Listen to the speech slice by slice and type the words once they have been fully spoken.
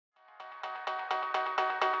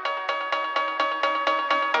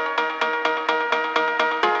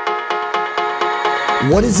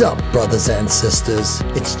What is up, brothers and sisters?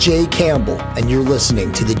 It's Jay Campbell, and you're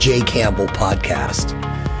listening to the Jay Campbell Podcast.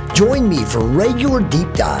 Join me for regular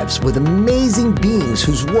deep dives with amazing beings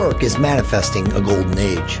whose work is manifesting a golden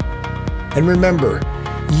age. And remember,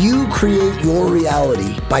 you create your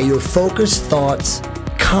reality by your focused thoughts,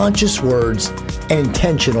 conscious words, and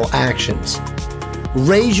intentional actions.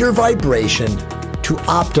 Raise your vibration to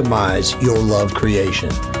optimize your love creation.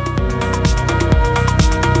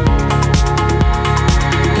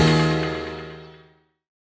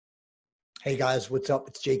 Hey guys, what's up?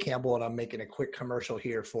 It's Jay Campbell, and I'm making a quick commercial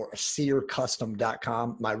here for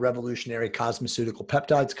𝙅𝙤𝙤𝙚𝙤𝙤, my revolutionary cosmeceutical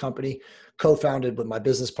peptides company, co-founded with my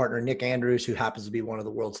business partner, Nick Andrews, who happens to be one of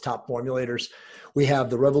the world's top formulators. We have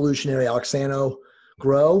the revolutionary 𝙤𝙤𝙤𝙤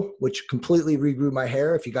Grow, which completely regrew my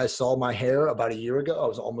hair. If you guys saw my hair about a year ago, I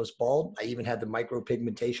was almost bald. I even had the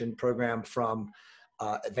micropigmentation program from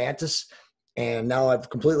Advantis. And now I've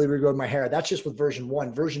completely regrown my hair. That's just with version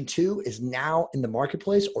 1. Version 2 is now in the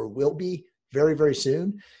marketplace, or will be very, very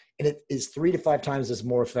soon. And it is 3 to 5 times as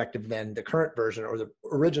more effective than the current version or the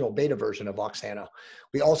original beta version of 𝙤𝙤𝙤𝙤.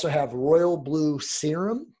 We also have Royal Blue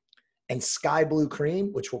Serum and Sky Blue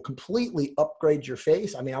Cream, which will completely upgrade your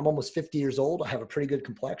face. I mean, I'm almost 50 years old. I have a pretty good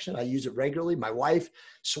complexion. I use it regularly. My wife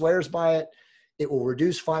swears by it. It will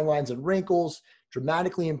reduce fine lines and wrinkles,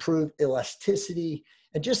 dramatically improve elasticity,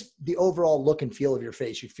 and just the overall look and feel of your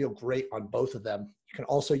face. You feel great on both of them. You can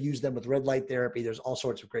also use them with red light therapy. There's all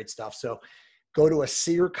sorts of great stuff. So go to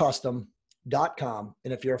𝙤𝙤𝙤𝙤custom.com.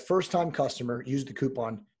 And if you're a first-time customer, use the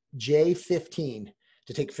coupon J15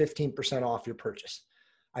 to take 15% off your purchase.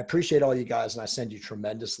 I appreciate all you guys, and I send you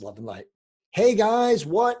tremendous love and light. Hey guys,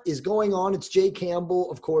 what is going on? It's Jay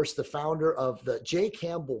Campbell, of course, the founder of the Jay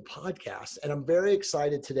Campbell Podcast. And I'm very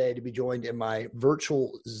excited today to be joined in my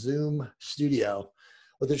virtual Zoom studio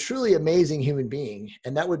with a truly amazing human being,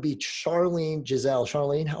 and that would be Charlène Gisèle.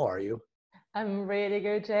 Charlène, how are you? I'm really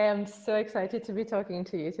good, Jay. I'm so excited to be talking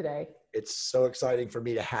to you today. It's so exciting for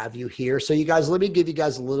me to have you here. So you guys, let me give you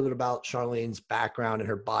guys a little bit about Charlene's background and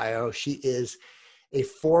her bio. She is a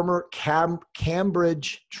former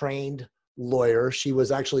Cambridge-trained lawyer. She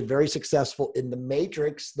was actually very successful in the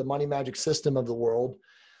matrix, the money magic system of the world,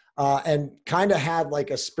 and kind of had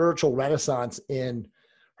like a spiritual renaissance in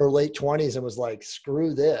her late 20s and was like,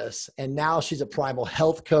 screw this. And now she's a primal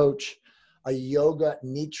health coach, a yoga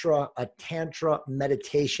nitra, a tantra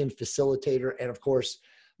meditation facilitator, and of course,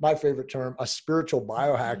 my favorite term, a spiritual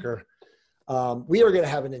biohacker. We are going to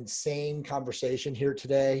have an insane conversation here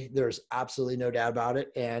today. There's absolutely no doubt about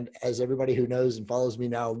it. And as everybody who knows and follows me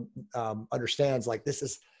now understands, like this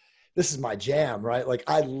is my jam, right? Like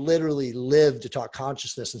I literally live to talk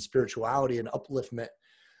consciousness and spirituality and upliftment.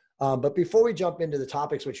 But before we jump into the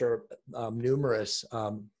topics, which are numerous,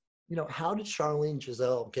 how did Charlène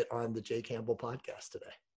Gisèle get on the Jay Campbell Podcast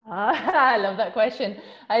today? I love that question.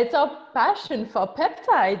 It's our passion for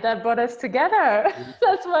peptide that brought us together.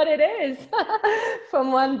 That's what it is.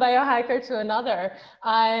 From one biohacker to another.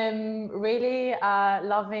 I'm really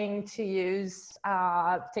loving to use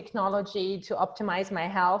technology to optimize my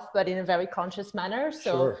health, but in a very conscious manner.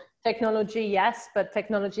 So. Sure. Technology, yes, but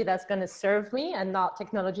technology that's going to serve me and not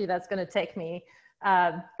technology that's going to take me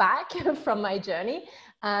back from my journey.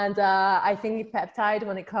 And I think peptide,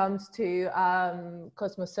 when it comes to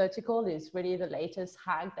cosmeceutical, is really the latest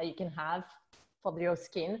hack that you can have for your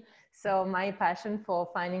skin. So my passion for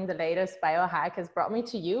finding the latest biohack has brought me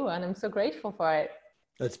to you, and I'm so grateful for it.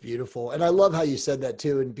 That's beautiful. And I love how you said that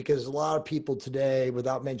too. And because a lot of people today,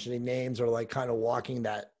 without mentioning names, are like kind of walking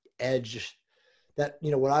that edge, that,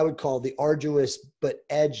 what I would call the arduous but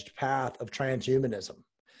edged path of transhumanism,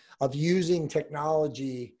 of using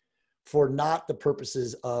technology for not the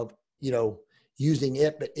purposes of, using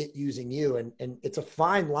it, but it using you. And it's a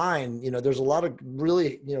fine line. There's a lot of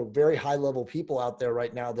really, very high level people out there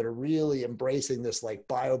right now that are really embracing this like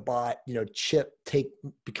biobot, chip,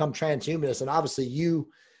 become transhumanist. And obviously you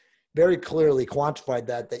very clearly quantified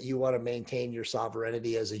that you want to maintain your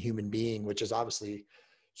sovereignty as a human being, which is obviously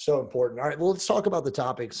so important. All right, well, let's talk about the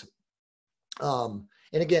topics. And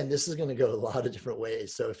again, this is going to go a lot of different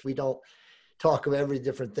ways. So if we don't talk of every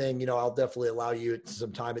different thing, I'll definitely allow you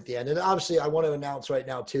some time at the end. And obviously I want to announce right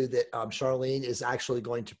now too, that Charlène is actually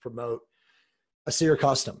going to promote 𝙤𝙤𝙤𝙤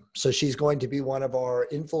Custom. So she's going to be one of our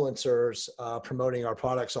influencers promoting our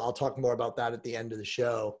products. So I'll talk more about that at the end of the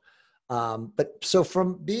show. But so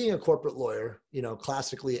from being a corporate lawyer,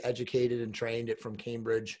 classically educated and trained from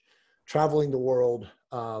Cambridge, traveling the world,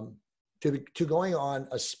 to going on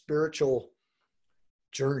a spiritual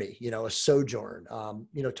journey, a sojourn,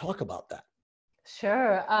 talk about that.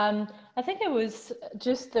 Sure. I think it was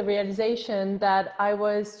just the realization that I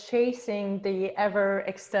was chasing the ever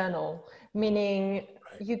external, meaning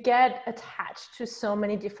Right. you get attached to so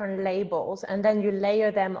many different labels and then you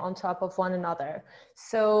layer them on top of one another.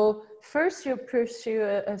 So first you pursue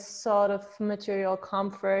a sort of material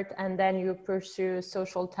comfort, and then you pursue a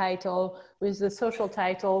social title. With the social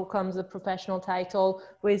title comes a professional title.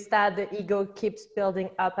 With that, the ego keeps building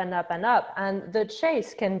up and up and up. And the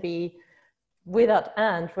chase can be without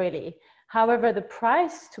end, really. However, the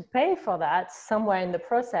price to pay for that somewhere in the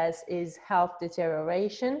process is health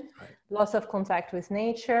deterioration, Right. loss of contact with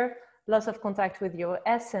nature, loss of contact with your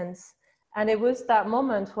essence. And it was that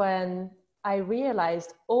moment when I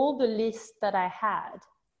realized all the lists that I had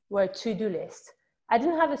were to-do lists. I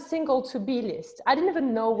didn't have a single to-be list. I didn't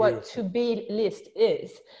even know what Beautiful. to-be list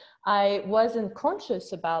is. I wasn't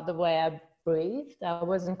conscious about the way I breathed. I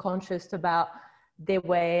wasn't conscious about the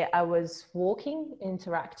way I was walking,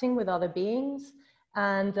 interacting with other beings.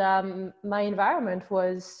 And my environment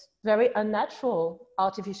was very unnatural,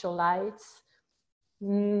 artificial lights,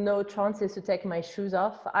 no chances to take my shoes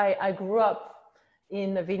off. I grew up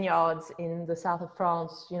in the vineyards in the south of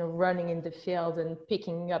France, you know, running in the field and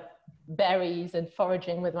picking up berries and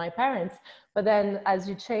foraging with my parents. But then as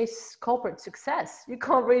you chase corporate success, you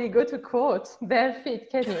can't really go to court bare feet,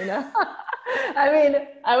 can you, I mean,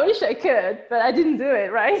 I wish I could, but I didn't do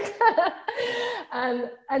it, right?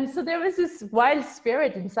 and so there was this wild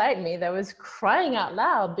spirit inside me that was crying out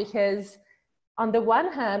loud, because on the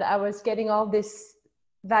one hand, I was getting all this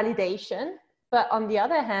validation, but on the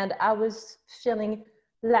other hand, I was feeling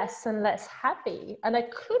less and less happy. And I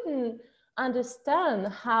couldn't understand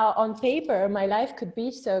how on paper my life could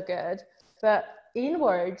be so good, but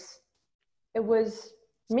inwards, it was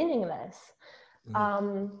meaningless.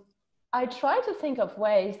 I tried to think of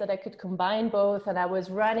ways that I could combine both, and I was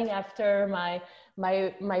running after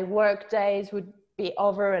my work days would be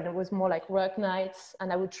over and it was more like work nights,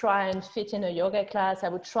 and I would try and fit in a yoga class, I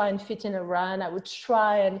would try and fit in a run, I would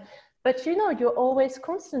try and, but you know, you're always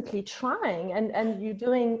constantly trying and you're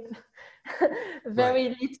doing very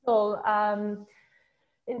Right. little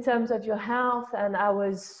in terms of your health. And I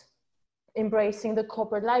was embracing the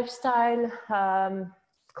corporate lifestyle,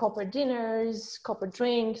 corporate dinners, corporate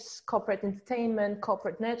drinks, corporate entertainment,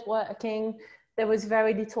 corporate networking. There was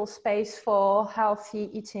very little space for healthy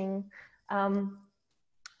eating.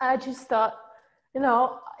 I just thought, you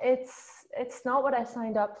know, it's not what I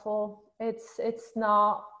signed up for. It's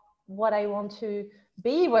not what I want to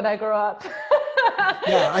be when I grow up.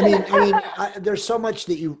 Yeah, there's so much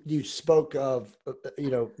that you spoke of, you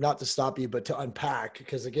know, not to stop you, but to unpack,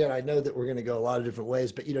 because again, I know that we're going to go a lot of different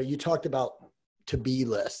ways, but you know, you talked about to-be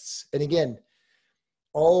lists. And again,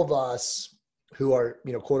 all of us who are,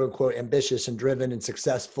 you know, quote unquote, ambitious and driven and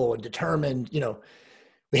successful and determined, you know,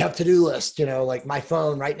 we have to-do lists, you know, like my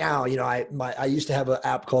phone right now, you know, I used to have an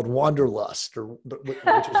app called Wanderlust, it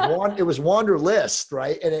was Wanderlist,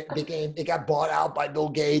 right? And it got bought out by Bill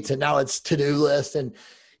Gates, and now it's to-do list. And,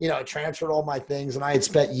 you know, I transferred all my things, and I had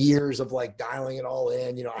spent years of like dialing it all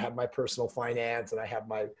in. You know, I have my personal finance and I have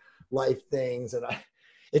my life things, and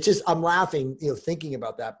I'm laughing, you know, thinking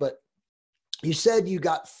about that. But you said you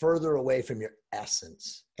got further away from your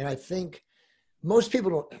essence. And I think most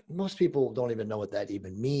people don't even know what that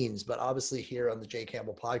even means, but obviously here on the Jay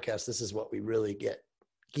Campbell podcast, this is what we really get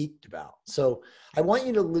geeked about. So I want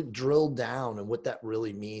you to drill down on what that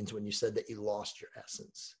really means when you said that you lost your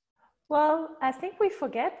essence. Well, I think we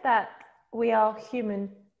forget that we are human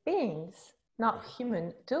beings, not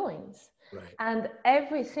human doings. Right. And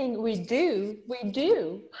everything we do.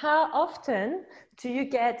 How often do you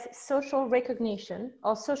get social recognition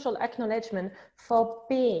or social acknowledgement for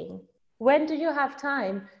being? When do you have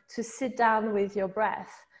time to sit down with your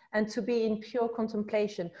breath and to be in pure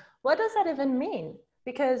contemplation? What does that even mean?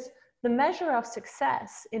 Because the measure of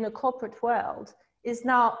success in a corporate world is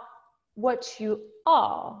not what you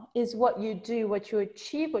are, is what you do, what you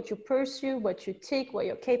achieve, what you pursue, what you tick, what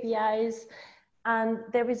your KPIs. And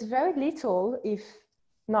there is very little, if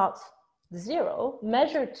not zero,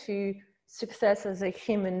 measure to success as a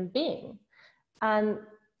human being. And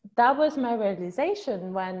that was my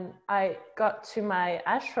realization when I got to my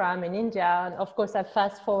ashram in India. And of course, I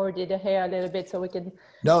fast forwarded here a little bit so we can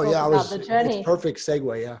talk about the journey. It's perfect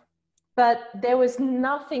segue, yeah. But there was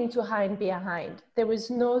nothing to hide behind. There was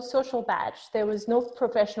no social badge. There was no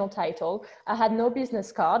professional title. I had no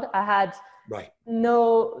business card. I had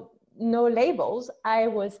no labels. I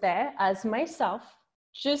was there as myself,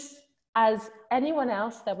 just as anyone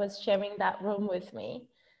else that was sharing that room with me,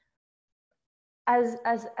 as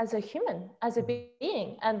a human, as a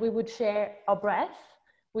being. And we would share our breath.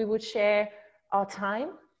 We would share our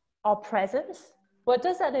time, our presence. What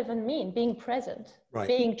does that even mean? Being present, Right.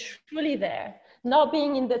 being truly there, not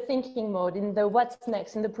being in the thinking mode, in the what's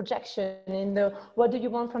next, in the projection, in the what do you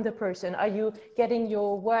want from the person? Are you getting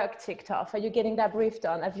your work ticked off? Are you getting that brief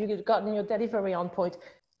done? Have you gotten your delivery on point?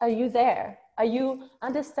 Are you there? Are you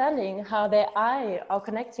understanding how their eye are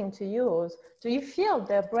connecting to yours? Do you feel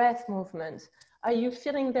their breath movement? Are you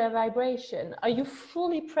feeling their vibration? Are you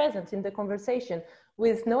fully present in the conversation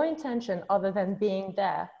with no intention other than being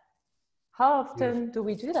there? How often do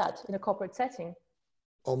we do that in a corporate setting?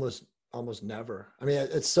 Almost never. I mean,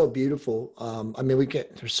 it's so beautiful. I mean,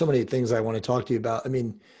 there's so many things I want to talk to you about. I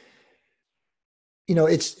mean, you know,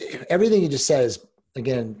 it's everything you just said is,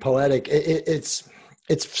 again, poetic. It's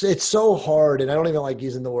so hard. And I don't even like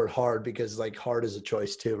using the word hard because like hard is a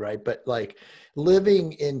choice too, right? But like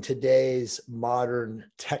living in today's modern,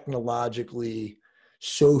 technologically,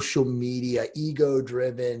 social media, ego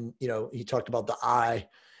driven, you know, you talked about the I,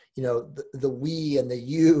 you know, the we and the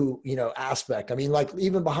you, you know, aspect. I mean, like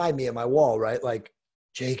even behind me on my wall, right? Like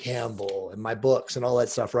Jay Campbell and my books and all that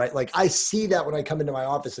stuff, right? Like I see that when I come into my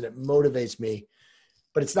office and it motivates me,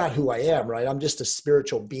 but it's not who I am, right? I'm just a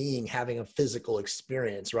spiritual being having a physical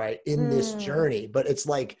experience, right? In this journey. But it's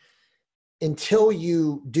like, until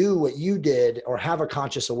you do what you did or have a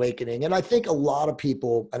conscious awakening. And I think a lot of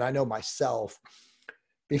people, and I know myself,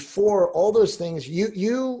 before all those things,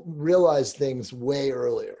 you realize things way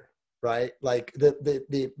earlier, right? Like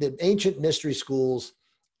the ancient mystery schools,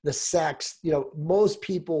 the sects, you know, most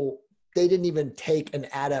people, they didn't even take an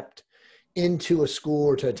adept into a school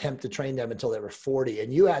or to attempt to train them until they were 40.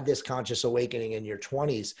 And you had this conscious awakening in your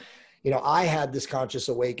 20s. You know, I had this conscious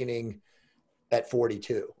awakening at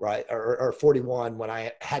 42, right? Or 41 when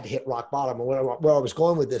I had to hit rock bottom. And where I was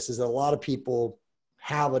going with this is that a lot of people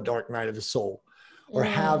have a dark night of the soul, or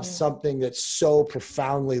have something that's so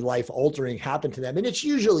profoundly life altering happen to them. And it's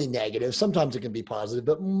usually negative. Sometimes it can be positive,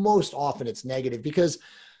 but most often it's negative, because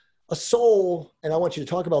a soul, and I want you to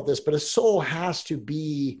talk about this, but a soul has to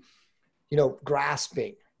be, you know,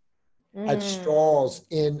 grasping at straws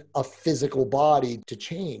in a physical body to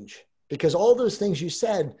change. Because all those things you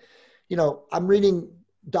said, you know, I'm reading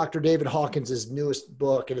Dr. David Hawkins' newest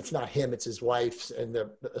book, and it's not him, it's his wife's and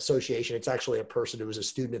the association. It's actually a person who was a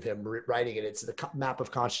student of him writing it. It's the Map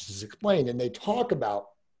of Consciousness Explained. And they talk about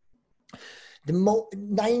the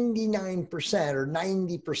 99% or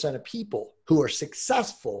 90% of people who are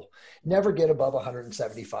successful never get above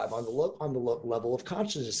 175 on the level of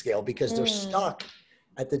consciousness scale, because they're stuck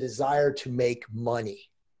at the desire to make money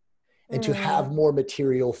and to have more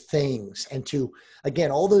material things, and to,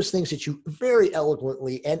 again, all those things that you very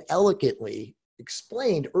eloquently and elegantly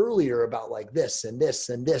explained earlier about, like this and this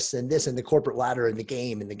and this and this, and the corporate ladder and the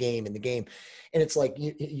game and the game and the game. And it's like,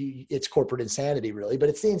 it's corporate insanity really, but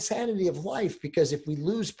it's the insanity of life, because if we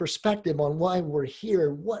lose perspective on why we're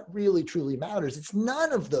here, what really truly matters, it's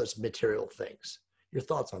none of those material things. Your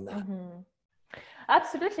thoughts on that?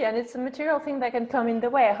 Absolutely. And it's a material thing that can come in the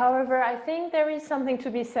way. However, I think there is something to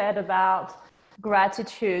be said about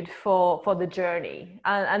gratitude for the journey.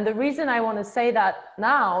 And the reason I want to say that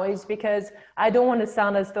now is because I don't want to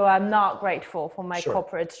sound as though I'm not grateful for my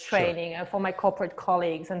corporate training and for my corporate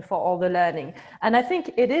colleagues and for all the learning. And I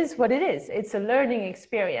think it is what it is. It's a learning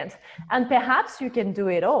experience. And perhaps you can do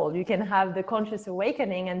it all. You can have the conscious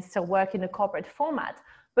awakening and still work in a corporate format.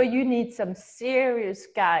 But you need some serious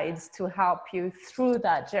guides to help you through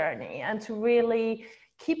that journey and to really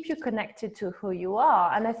keep you connected to who you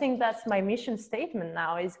are. And I think that's my mission statement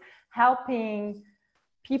now, is helping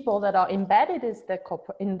people that are embedded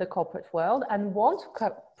in the corporate world and want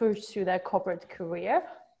to pursue their corporate career,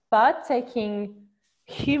 but taking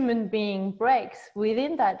human being breaks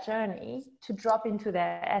within that journey to drop into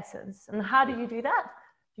their essence. And how do you do that?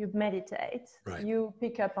 You meditate, you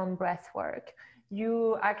pick up on breath work,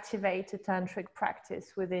 you activate a tantric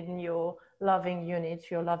practice within your loving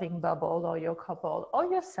unit, your loving bubble, or your couple,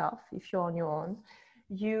 or yourself if you're on your own.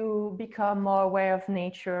 You become more aware of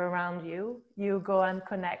nature around you. You go and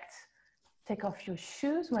connect, take off your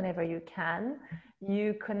shoes whenever you can.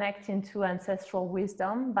 You connect into ancestral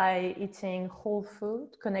wisdom by eating whole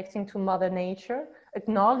food, connecting to Mother Nature,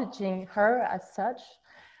 acknowledging her as such.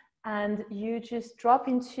 And you just drop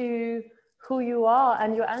into who you are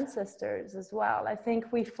and your ancestors as well. I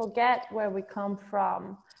think we forget where we come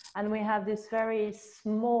from, and we have this very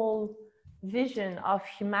small vision of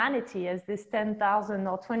humanity as this 10,000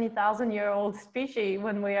 or 20,000 year old species,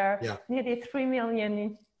 when we are nearly 3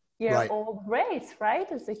 million year old race,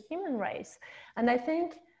 right? As a human race. And I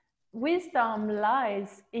think wisdom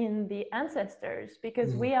lies in the ancestors,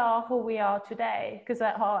 because we are who we are today because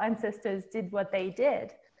our ancestors did what they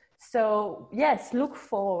did. So yes, look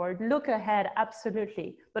forward, look ahead,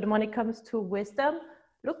 absolutely. But when it comes to wisdom,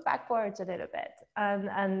 look backwards a little bit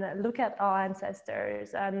and look at our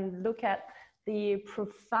ancestors and look at the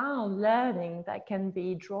profound learning that can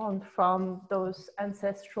be drawn from those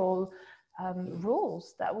ancestral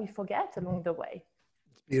rules that we forget along the way.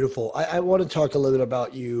 It's beautiful. I want to talk a little bit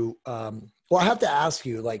about you. Well, I have to ask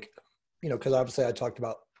you, like, you know, because obviously I talked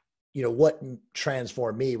about, you know, what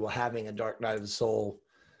transformed me while having a dark night of the soul,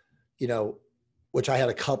 you know, which I had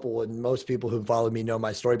a couple, and most people who follow me know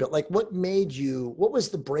my story, but like, what was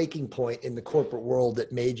the breaking point in the corporate world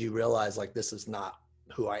that made you realize, like, this is not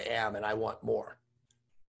who I am and I want more?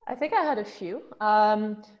 I think I had a few.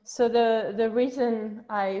 So the reason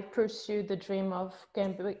I pursued the dream of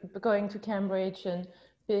going to Cambridge and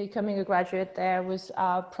becoming a graduate there was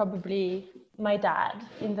probably my dad,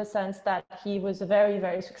 in the sense that he was a very,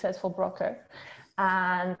 very successful broker.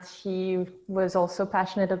 And he was also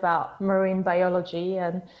passionate about marine biology,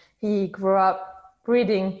 and he grew up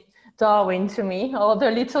reading Darwin to me, or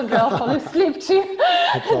the little girl fall asleep to,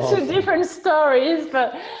 awesome. To different stories.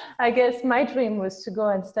 But I guess my dream was to go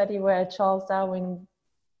and study where Charles Darwin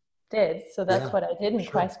did. So that's what I did in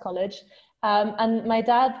Christ College. And my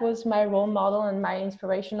dad was my role model and my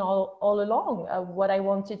inspiration all along. What I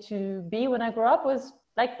wanted to be when I grew up was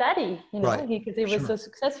like daddy, you know, because he was so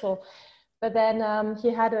successful. But then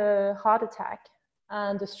he had a heart attack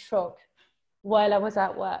and a stroke while I was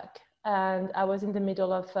at work. And I was in the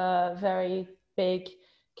middle of a very big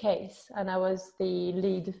case, and I was the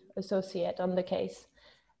lead associate on the case.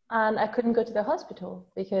 And I couldn't go to the hospital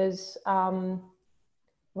because,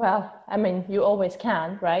 well, I mean, you always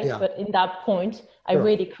can, right? Yeah. But in that point, I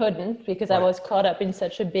really couldn't, because I was caught up in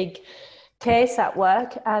such a big case at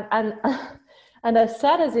work. And as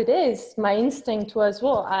sad as it is, my instinct was,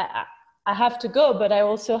 well, I have to go, but I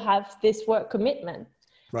also have this work commitment.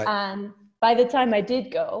 Right. And by the time I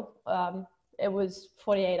did go, it was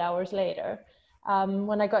 48 hours later.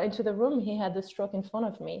 When I got into the room, he had the stroke in front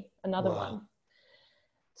of me, another one.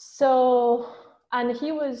 So, and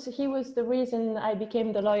he was the reason I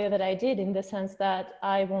became the lawyer that I did, in the sense that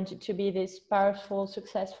I wanted to be this powerful,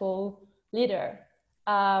 successful leader.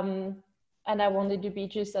 And I wanted to be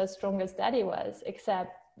just as strong as daddy was,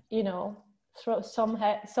 except, you know,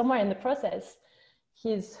 somewhere in the process,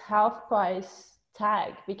 his health price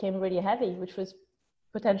tag became really heavy, which was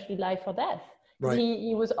potentially life or death. Right.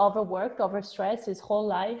 He was overworked, overstressed his whole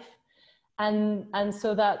life. And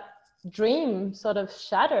so that dream sort of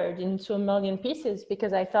shattered into a million pieces,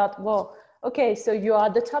 because I thought, well, okay, so you are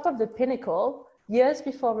at the top of the pinnacle years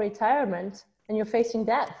before retirement and you're facing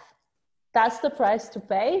death. That's the price to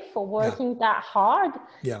pay for working that hard.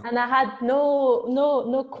 Yeah. And I had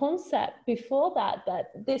no concept before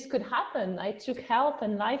that this could happen. I took health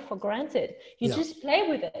and life for granted. You just play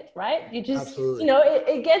with it, right? You just, you know,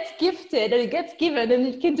 it gets gifted and it gets given, and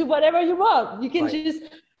you can do whatever you want. You can just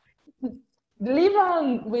live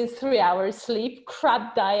on with 3 hours sleep,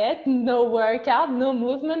 crap diet, no workout, no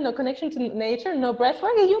movement, no connection to nature, no breath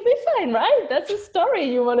work, and you'll be fine, right? That's a story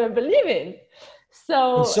you want to believe in.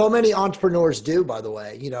 So many entrepreneurs do, by the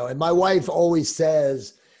way, you know, and my wife always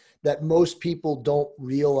says that most people don't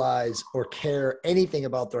realize or care anything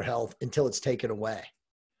about their health until it's taken away.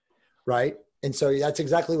 Right. And so that's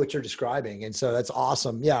exactly what you're describing. And so that's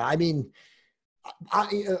awesome. Yeah. I mean,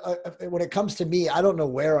 when it comes to me, I don't know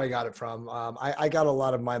where I got it from. I got a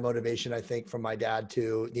lot of my motivation, I think, from my dad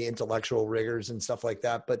too, the intellectual rigors and stuff like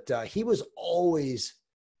that. But he was always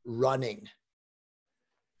running.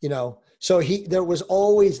 You know, so there was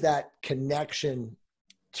always that connection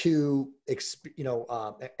to,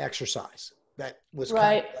 exercise that was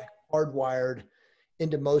kind of like hardwired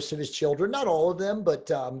into most of his children. Not all of them, but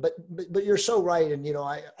you're so right. And, you know,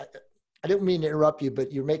 I didn't mean to interrupt you,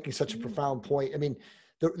 but you're making such a profound point. I mean,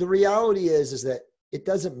 the reality is that it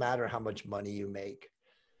doesn't matter how much money you make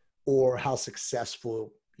or how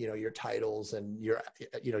successful, you know, your titles and your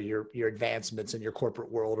advancements in your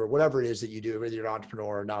corporate world or whatever it is that you do, whether you're an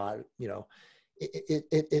entrepreneur or not, you know,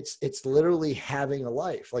 it's literally having a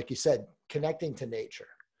life, like you said, connecting to nature,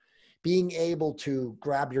 being able to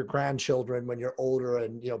grab your grandchildren when you're older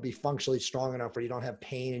and, you know, be functionally strong enough where you don't have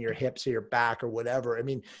pain in your hips or your back or whatever. I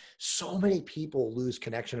mean, so many people lose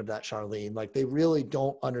connection of that, Charlène. Like, they really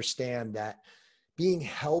don't understand that being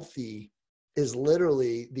healthy is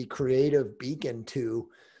literally the creative beacon to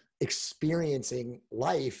experiencing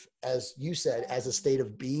life, as you said, as a state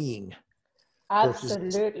of being.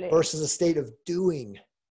 Absolutely. Versus a state of doing.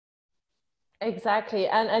 Exactly.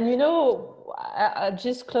 And you know, I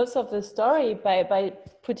just close off the story by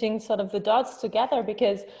putting sort of the dots together,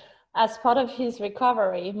 because as part of his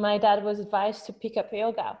recovery, my dad was advised to pick up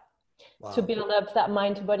yoga. to build up that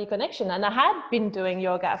mind to body connection. And I had been doing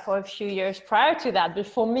yoga for a few years prior to that, but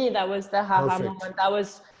for me, that was the aha moment. That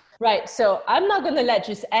was right. So I'm not going to let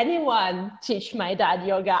just anyone teach my dad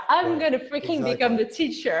yoga. I'm going to freaking become the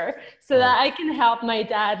teacher so that I can help my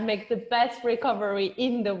dad make the best recovery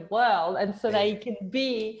in the world, and so that he can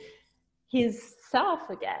be his self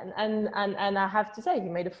again. And I have to say, he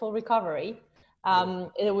made a full recovery.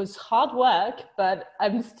 It was hard work, but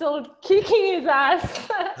I'm still kicking his ass.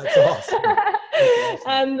 That's awesome. That's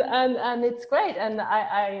awesome. And it's great. And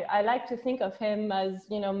I like to think of him as,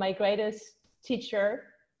 you know, my greatest teacher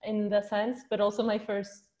in the sense, but also my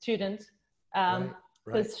first student.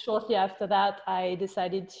 Because shortly after that, I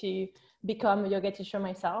decided to become a yoga teacher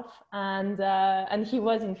myself. And he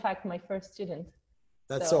was, in fact, my first student.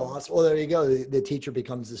 That's so awesome. Well, there you go. The teacher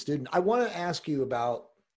becomes the student. I want to ask you about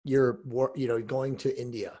your work, you know, going to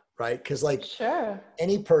India, right? Because like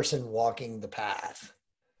any person walking the path,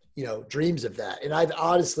 you know, dreams of that. And I've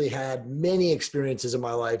honestly had many experiences in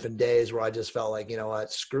my life and days where I just felt like, you know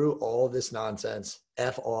what, screw all this nonsense,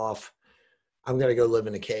 F off. I'm going to go live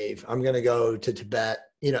in a cave. I'm going to go to Tibet.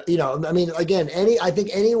 You know, I mean, again, I think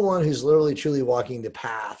anyone who's literally truly walking the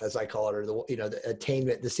path, as I call it, or the, you know, the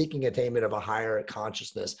attainment, the seeking attainment of a higher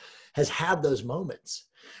consciousness, has had those moments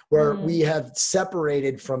where we have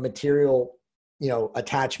separated from material, you know,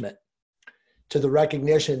 attachment to the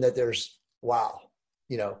recognition that there's, wow,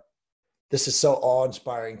 you know, this is so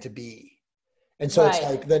awe-inspiring to be. And so it's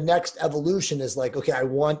like the next evolution is like, okay, I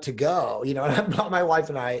want to go, you know, and my wife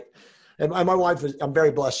and I, and my wife is, I'm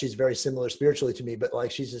very blessed. She's very similar spiritually to me, but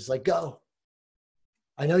like, she's just like, go.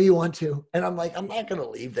 I know you want to. And I'm like, I'm not going to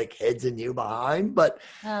leave the kids and you behind, but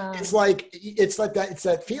it's like that, it's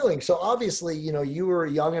that feeling. So obviously, you know, you were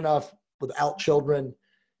young enough without children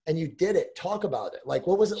and you did it. Talk about it. Like,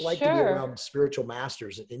 what was it like to be around spiritual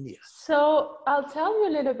masters in India? So I'll tell you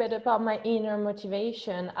a little bit about my inner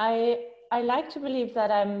motivation. I like to believe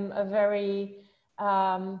that I'm a very,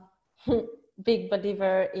 big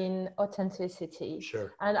believer in authenticity.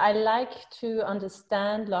 And I like to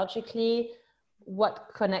understand logically what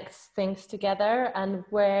connects things together and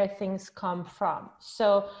where things come from.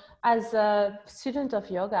 So as a student of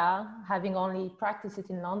yoga, having only practiced it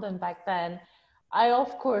in London back then, I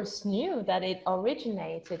of course knew that it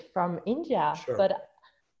originated from India, but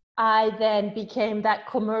I then became that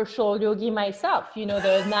commercial yogi myself, you know,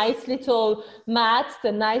 the nice little mat,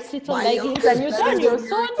 the nice little leggings, and you're done, you're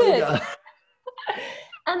sorted.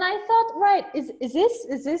 And I thought, right, is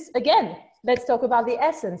this, again, let's talk about the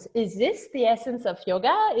essence. Is this the essence of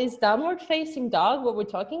yoga? Is downward facing dog what we're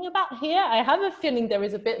talking about here? I have a feeling there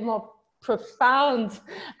is a bit more profound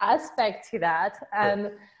aspect to that.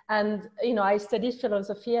 And you know, I studied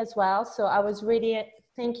philosophy as well. So I was really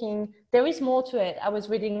thinking there is more to it. I was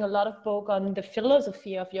reading a lot of books on the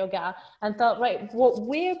philosophy of yoga and thought, right, what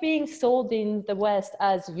we're being sold in the West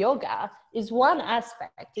as yoga is one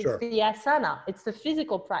aspect. It's the asana, it's the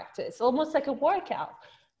physical practice, almost like a workout.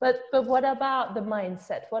 But what about the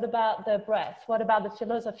mindset? What about the breath? What about the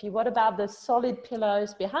philosophy? What about the solid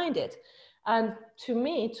pillars behind it? And to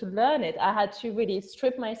me, to learn it, I had to really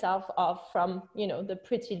strip myself off from, you know, the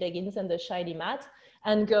pretty leggings and the shiny mat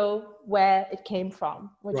and go where it came from,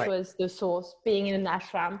 which was the source, being in an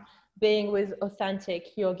ashram, being with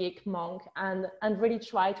authentic yogic monk, and really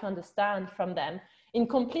try to understand from them in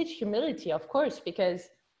complete humility, of course, because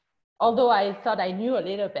although I thought I knew a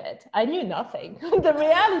little bit, I knew nothing. The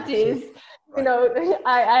reality is, you know,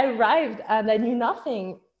 I arrived and I knew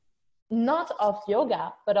nothing, not of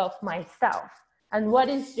yoga, but of myself. And what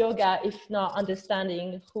is yoga if not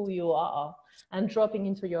understanding who you are and dropping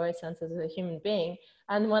into your essence as a human being?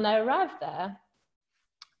 And when I arrived there,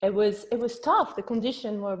 it was tough. The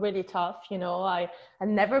conditions were really tough. You know, I had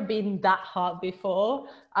never been that hot before.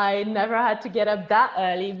 I never had to get up that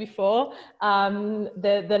early before.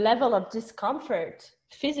 The level of discomfort,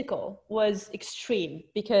 physical, was extreme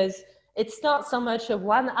because it's not so much a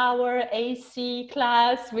 1 hour AC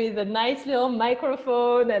class with a nice little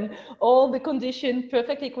microphone and all the conditions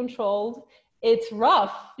perfectly controlled. It's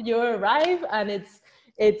rough. You arrive and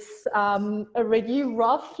it's a really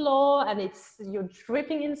rough floor and you're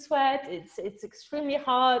dripping in sweat. It's extremely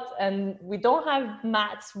hot and we don't have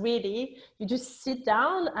mats really. You just sit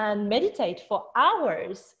down and meditate for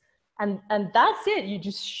hours. And that's it. You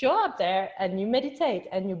just show up there and you meditate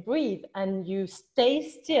and you breathe and you stay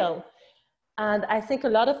still. And I think a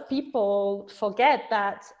lot of people forget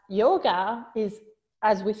that yoga is,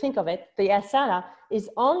 as we think of it, the asana is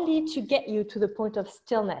only to get you to the point of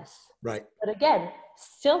stillness. Right. But again,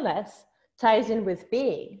 stillness ties in with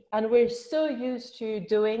being. And we're so used to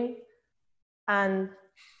doing and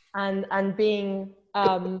being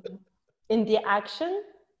in the action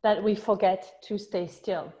that we forget to stay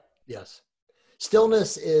still. Yes.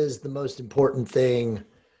 Stillness is the most important thing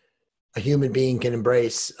a human being can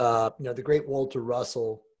embrace. The great Walter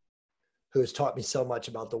Russell, who has taught me so much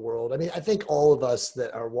about the world. I mean, I think all of us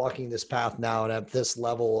that are walking this path now and at this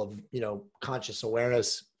level of, conscious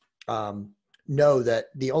awareness, know that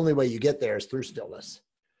the only way you get there is through stillness.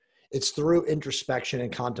 It's through introspection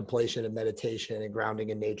and contemplation and meditation and grounding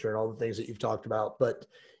in nature and all the things that you've talked about. But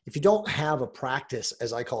if you don't have a practice,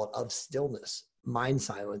 as I call it, of stillness, mind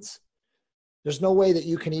silence, there's no way that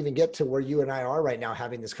you can even get to where you and I are right now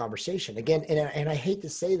having this conversation. Again, and I hate to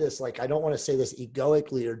say this, like, I don't want to say this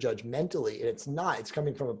egoically or judgmentally, and it's not. It's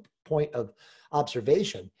coming from a point of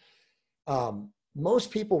observation.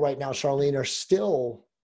 Most people right now, Charlène, are still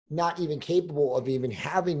not even capable of even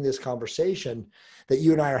having this conversation that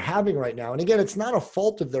you and I are having right now. And again, it's not a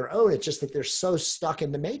fault of their own. It's just that they're so stuck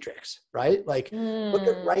in the matrix, right? Like, look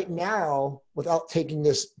at right now, without taking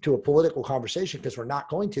this to a political conversation, because we're not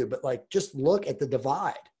going to, but like, just look at the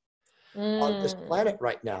divide on this planet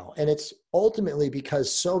right now. And it's ultimately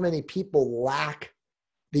because so many people lack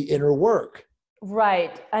the inner work.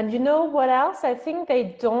 Right. And you know what else? I think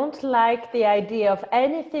they don't like the idea of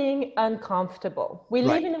anything uncomfortable. We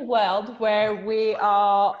live in a world where we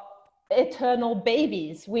are eternal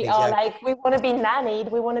babies. We are like, we want to be nannied.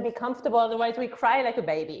 We want to be comfortable. Otherwise we cry like a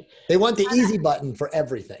baby. They want the easy button for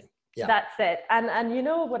everything. Yeah. That's it. And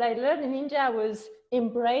what I learned in India was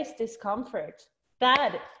embrace discomfort.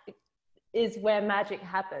 That is where magic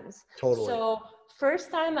happens. Totally. So first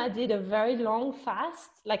time I did a very long fast,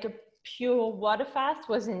 like a pure water fast,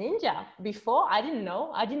 was in India. Before, I didn't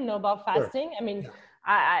know about fasting. Sure. I mean,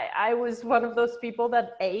 I was one of those people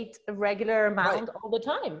that ate a regular amount all the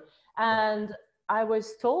time. And I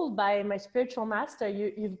was told by my spiritual master,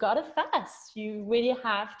 you've got to fast. You really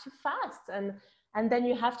have to fast. And then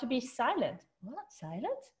you have to be silent. What?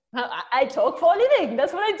 Silent? I talk for a living.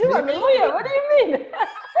 That's what I do. I'm a lawyer. What do you mean?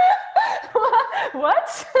 What?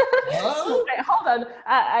 So, hold on.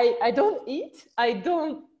 I don't eat. I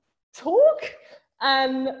don't talk.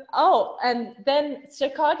 And then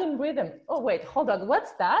circadian rhythm. Oh, wait, hold on.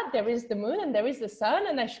 What's that? There is the moon and there is the sun,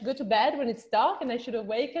 and I should go to bed when it's dark, and I should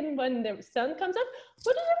awaken when the sun comes up.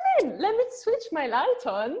 What do you mean? Let me switch my light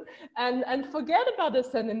on and forget about the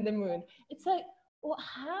sun and the moon. It's like, well,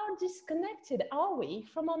 how disconnected are we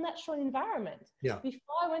from our natural environment? Yeah.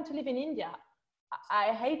 Before I went to live in India,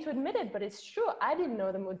 I hate to admit it, but it's true. I didn't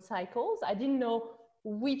know the moon cycles. I didn't know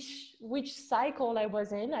which cycle I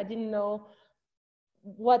was in. I didn't know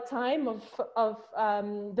what time of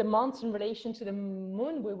the month in relation to the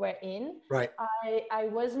moon we were in. Right. I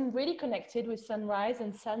wasn't really connected with sunrise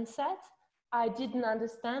and sunset. I didn't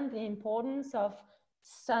understand the importance of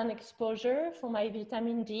sun exposure for my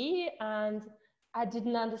vitamin D, and I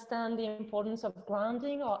didn't understand the importance of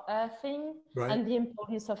grounding or earthing, and the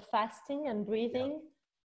importance of fasting and breathing.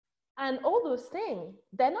 And all those things,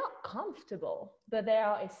 they're not comfortable, but they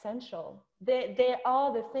are essential. They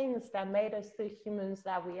are the things that made us the humans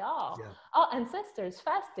that we are. Yeah. Our ancestors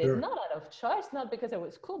fasted, not out of choice, not because it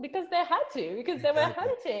was cool, because they had to, because they were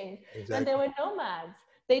hunting and they were nomads.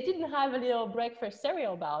 They didn't have a little breakfast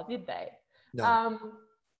cereal bar, did they? No.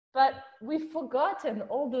 But we've forgotten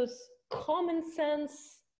all those common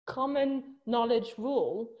sense, common knowledge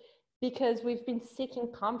rule, because we've been seeking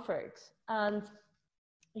comfort. And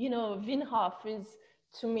Wim Hof is,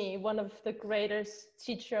 to me, one of the greatest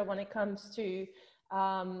teacher when it comes to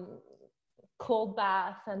cold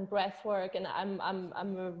bath and breath work. And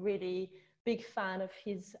I'm a really big fan of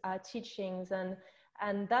his teachings.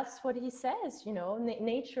 And that's what he says,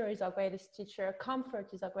 nature is our greatest teacher.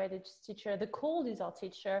 Comfort is our greatest teacher. The cold is our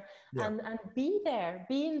teacher. Yeah. And be there,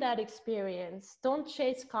 be in that experience. Don't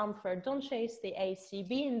chase comfort. Don't chase the AC.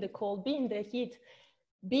 Be in the cold, be in the heat.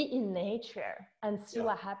 Be in nature and see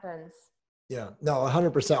what happens. Yeah, no,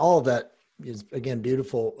 100%. All of that is, again,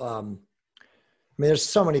 beautiful. I mean, there's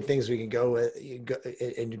so many things we can go with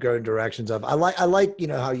and go in directions of. I like,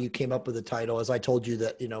 how you came up with the title. As I told you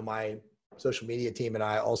that, my social media team and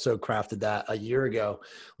I also crafted that a year ago,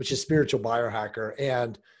 which is spiritual biohacker.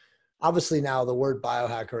 And obviously now the word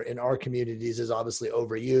biohacker in our communities is obviously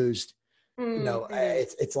overused.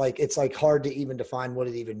 It's like hard to even define what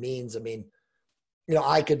it even means. I mean,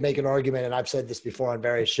 I could make an argument, and I've said this before on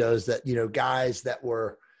various shows, that, guys that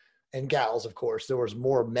were, and gals, of course, there was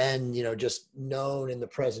more men, just known in the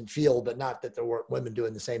present field, but not that there weren't women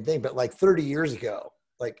doing the same thing. But like 30 years ago,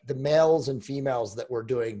 like the males and females that were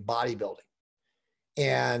doing bodybuilding,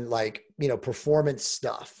 and like, you know, performance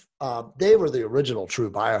stuff. They were the original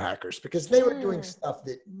true biohackers because they were doing stuff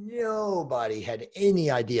that nobody had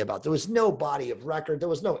any idea about. There was no body of record. There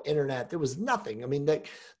was no internet. There was nothing. I mean,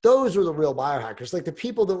 those were the real biohackers. Like the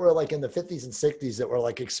people that were like in the 50s and 60s that were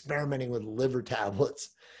like experimenting with liver tablets,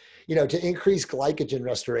 you know, to increase glycogen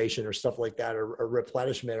restoration or stuff like that, or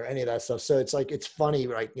replenishment or any of that stuff. So it's like, it's funny,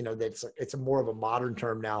 right? You know, that's, it's a more of a modern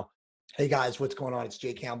term now. Hey guys, what's going on? It's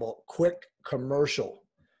Jay Campbell. Quick commercial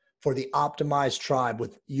for the Optimized Tribe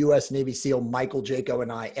with U.S. Navy SEAL Michael Jaco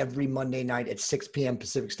and I every Monday night at 6 p.m.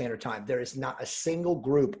 Pacific Standard Time. There is not a single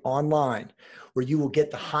group online where you will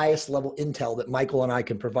get the highest level intel that Michael and I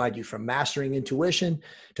can provide you, from mastering intuition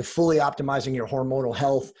to fully optimizing your hormonal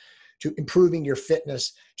health, to improving your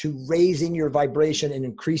fitness, to raising your vibration and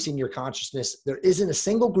increasing your consciousness. There isn't a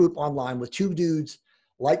single group online with two dudes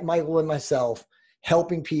like Michael and myself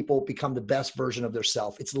helping people become the best version of their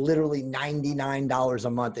self. It's literally $99 a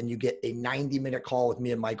month, and you get a 90-minute call with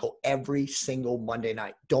me and Michael every single Monday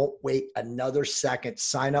night. Don't wait another second.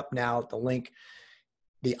 Sign up now at the link,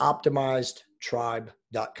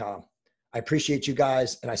 theoptimizedtribe.com. I appreciate you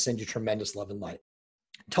guys, and I send you tremendous love and light.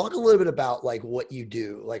 Talk a little bit about like what you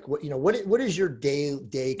do, like what, you know, what is your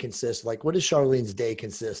day consist, like what does Charlene's day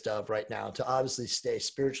consist of right now to obviously stay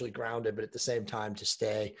spiritually grounded, but at the same time to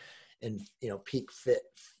stay in, you know, peak fit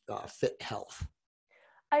health?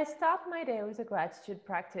 I start my day with a gratitude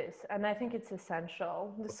practice, and I think it's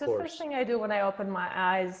essential. This is the first thing I do when I open my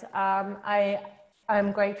eyes.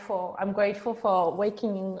 I'm grateful. I'm grateful for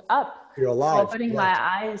waking up. You're alive. Opening my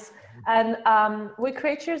eyes. And we're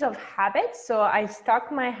creatures of habits. So I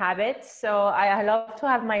start my habits. So I love to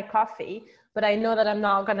have my coffee, but I know that I'm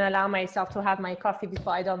not going to allow myself to have my coffee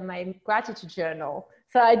before I done my gratitude journal.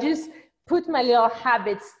 So I just put my little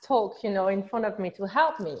habits talk, you know, in front of me to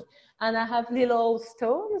help me. And I have little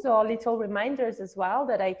stones or little reminders as well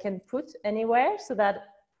that I can put anywhere, so that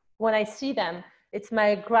when I see them, it's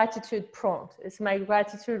my gratitude prompt. It's my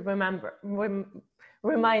gratitude reminder.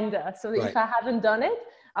 So that if I haven't done it,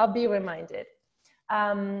 I'll be reminded.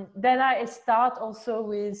 Then I start also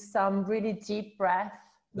with some really deep breath,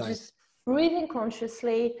 just breathing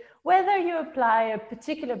consciously, whether you apply a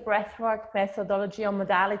particular breathwork methodology or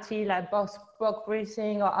modality like box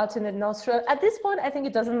breathing or alternate nostril. At this point, I think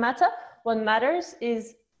it doesn't matter. What matters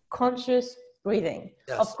is conscious breathing.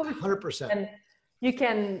 Yes, of course, 100%. And you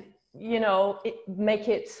can, you know, make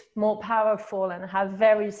it more powerful and have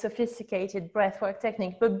very sophisticated breathwork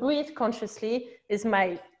technique, but breathe consciously is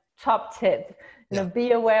my top tip. You know,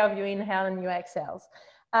 be aware of your inhale and your exhales.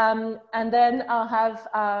 And then I'll have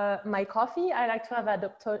my coffee. I like to have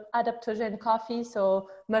adaptogen coffee, so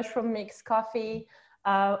mushroom mix coffee,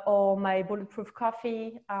 or my bulletproof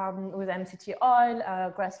coffee with MCT oil,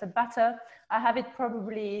 grass-fed butter. I have it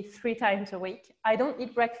probably 3 times a week. I don't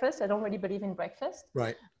eat breakfast. I don't really believe in breakfast.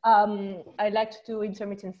 Right. I like to do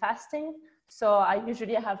intermittent fasting. So I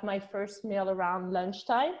usually have my first meal around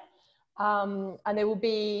lunchtime. And it will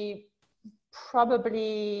be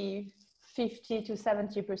probably 50 to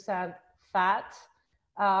 70% fat.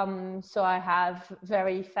 So I have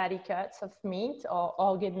very fatty cuts of meat or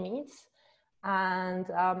organ meats.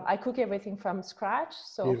 And I cook everything from scratch,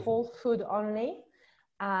 so whole food only.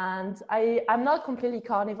 And I'm not completely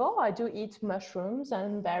carnivore. I do eat mushrooms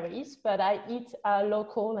and berries, but I eat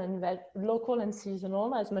local and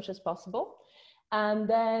seasonal as much as possible. And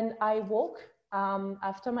then I walk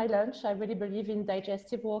after my lunch. I really believe in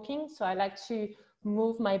digestive walking. So I like to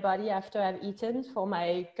move my body after I've eaten for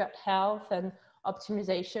my gut health and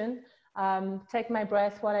optimization. Take my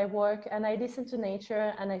breath while I work, and I listen to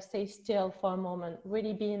nature, and I stay still for a moment,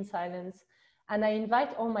 really be in silence. And I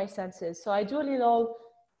invite all my senses. So I do a little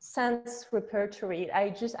sense repertory. I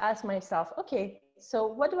just ask myself, okay, so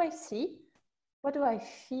what do I see? What do I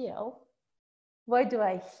feel? What do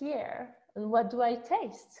I hear? And what do I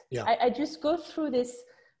taste? I just go through this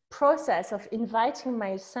process of inviting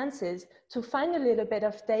my senses to find a little bit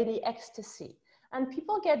of daily ecstasy. And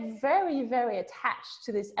people get very, very attached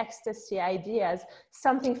to this ecstasy idea as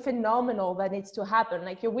something phenomenal that needs to happen.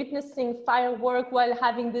 Like you're witnessing firework while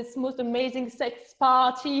having this most amazing sex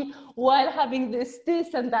party, while having this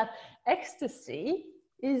and that. Ecstasy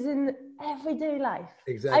is in everyday life.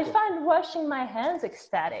 Exactly. I find washing my hands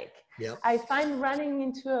ecstatic. Yep. I find running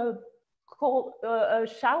into a a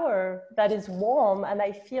shower that is warm, and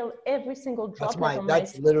I feel every single droplet on my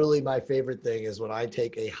That's skin. literally my favorite thing is when I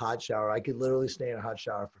take a hot shower. I could literally stay in a hot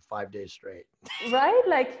shower for 5 days straight. Right?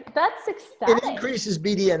 Like that's It ecstatic. increases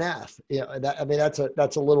BDNF. You know,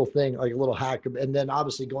 that's a little thing, like a little hack. And then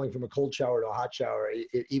obviously going from a cold shower to a hot shower,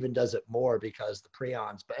 it even does it more because the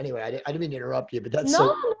prions. But anyway, I didn't mean to interrupt you, but that's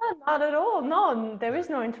No, not at all. No, there is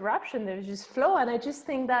no interruption. There is just flow. And I just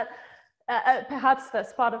think that perhaps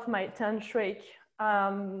that's part of my tantric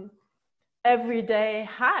everyday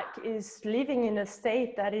hack is living in a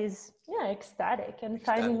state that is ecstatic and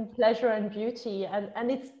finding pleasure and beauty.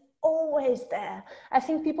 And it's always there. I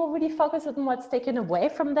think people really focus on what's taken away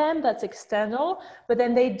from them, that's external, but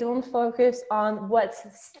then they don't focus on what's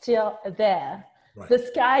still there. Right. The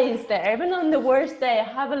sky is there. Even on the worst day,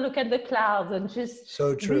 have a look at the clouds and just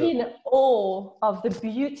be in awe of the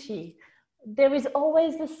beauty. There is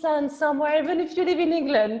always the sun somewhere, even if you live in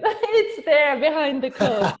England, it's there behind the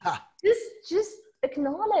clouds. just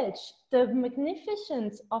acknowledge the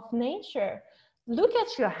magnificence of nature. Look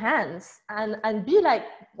at your hands and be like,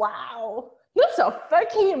 wow, you're so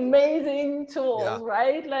fucking amazing tools,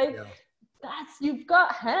 right? Like you've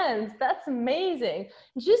got hands, that's amazing.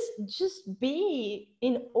 Just be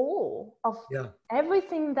in awe of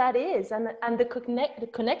everything that is and the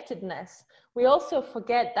connectedness. We also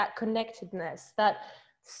forget that connectedness, that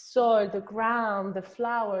soil, the ground, the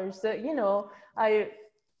flowers,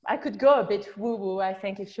 I could go a bit woo-woo, I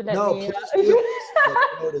think, if you let me.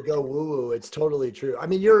 To go woo-woo. It's totally true. I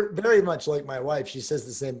mean, you're very much like my wife. She says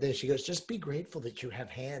the same thing. She goes, just be grateful that you have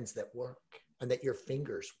hands that work and that your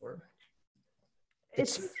fingers work.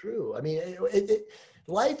 It's so true. I mean,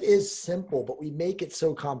 life is simple, but we make it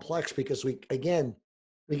so complex because we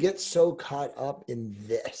get so caught up in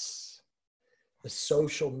the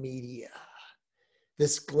social media,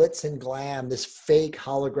 this glitz and glam, this fake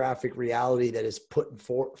holographic reality that is put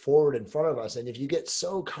forward in front of us. And if you get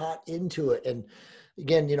so caught into it, and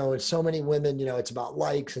again, it's so many women, it's about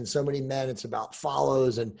likes, and so many men, it's about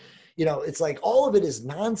follows. And, it's like all of it is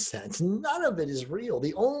nonsense. None of it is real.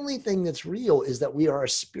 The only thing that's real is that we are a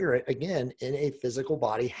spirit, again, in a physical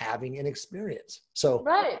body having an experience. So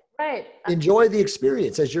right. Enjoy the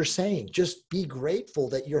experience, as you're saying. Just be grateful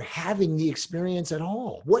that you're having the experience at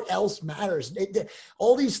all. What else matters?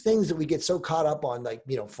 All these things that we get so caught up on, like,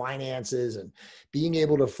 finances and being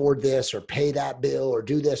able to afford this or pay that bill or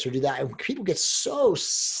do this or do that. And people get so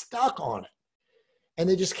stuck on it. And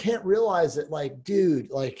they just can't realize that, like, dude,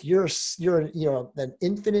 like you're an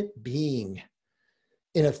infinite being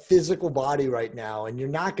in a physical body right now, and you're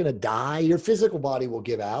not going to die. Your physical body will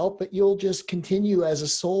give out, but you'll just continue as a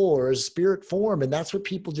soul or as a spirit form. And that's what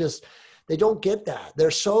people they don't get that. They're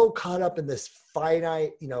so caught up in this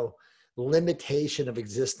finite, limitation of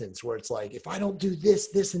existence where it's like, if I don't do this,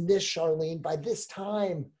 this, and this, Charlene, by this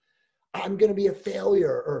time, I'm going to be a failure.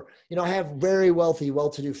 Or, I have very wealthy,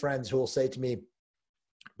 well-to-do friends who will say to me,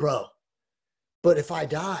 bro, but if I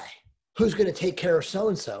die, who's going to take care of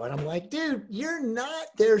so-and-so? And I'm like, dude, you're not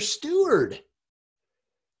their steward.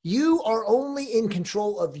 You are only in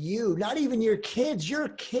control of you, not even your kids. Your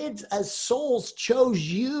kids as souls chose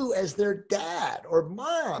you as their dad or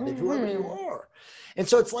mom, if whoever you are. And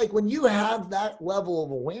so it's like when you have that level of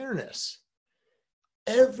awareness,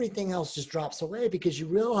 everything else just drops away because you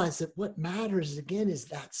realize that what matters, again, is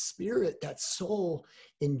that spirit, that soul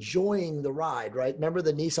enjoying the ride, right? Remember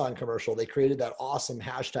the Nissan commercial? They created that awesome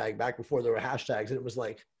hashtag back before there were hashtags, and it was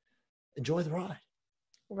like, enjoy the ride.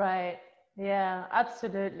 Right. Yeah,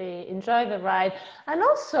 absolutely. Enjoy the ride. And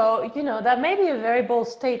also, that may be a very bold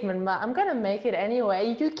statement, but I'm going to make it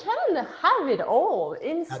anyway. You can have it all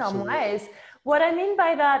in some ways. What I mean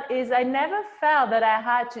by that is I never felt that I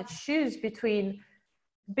had to choose between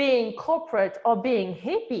being corporate or being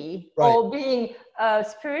hippie, or being a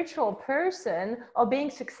spiritual person or being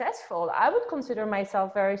successful. I would consider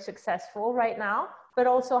myself very successful right now, but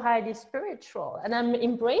also highly spiritual. And I'm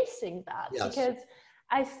embracing that because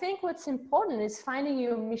I think what's important is finding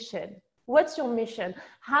your mission. What's your mission?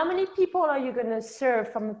 How many people are you going to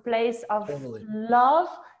serve from a place of love,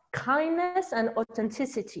 kindness, and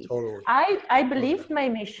authenticity? I believed my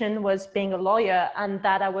mission was being a lawyer and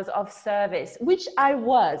that I was of service, which I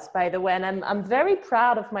was, by the way, and I'm very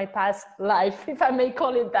proud of my past life, if I may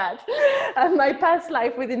call it that, my past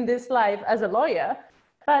life within this life as a lawyer.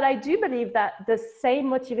 But I do believe that the same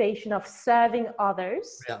motivation of serving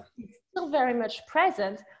others is still very much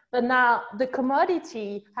present, but now the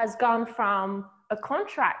commodity has gone from a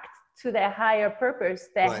contract to their higher purpose,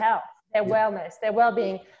 their health, their wellness, their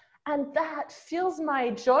well-being. And that fills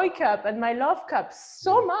my joy cup and my love cup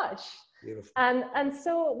so much Beautiful. And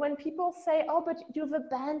so when people say, oh, but you've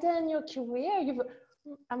abandoned your career,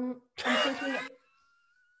 I'm thinking,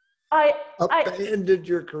 I abandoned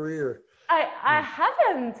your career. I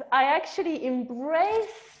haven't. I actually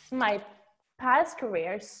embraced my past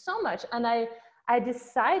career so much, and I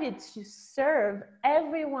decided to serve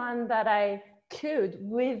everyone that I could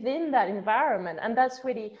within that environment. And that's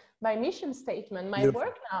really my mission statement. My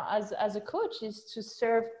work now as a coach is to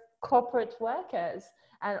serve corporate workers,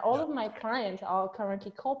 and all of my clients are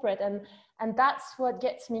currently corporate, and that's what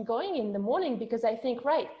gets me going in the morning, because I think,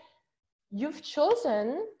 right, you've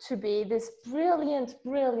chosen to be this brilliant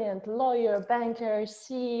lawyer, banker,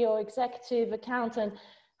 CEO, executive, accountant.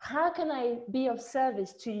 How can I be of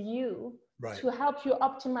service to you to help you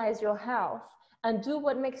optimize your health and do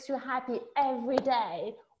what makes you happy every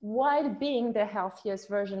day while being the healthiest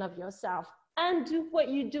version of yourself, and do what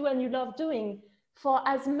you do and you love doing for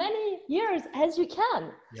as many years as you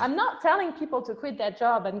can? I'm not telling people to quit their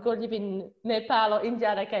job and go live in Nepal or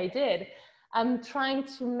India like I did. I'm trying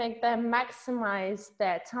to make them maximize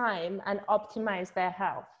their time and optimize their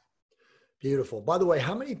health. Beautiful. By the way,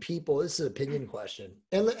 how many people, this is an opinion question.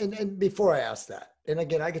 And before I ask that, and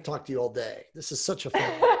again, I could talk to you all day. This is such a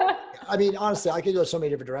fun, I mean, honestly, I could go so many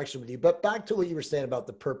different directions with you, but back to what you were saying about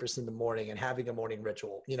the purpose in the morning and having a morning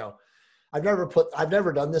ritual. You know, I've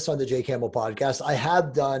never done this on the Jay Campbell podcast. I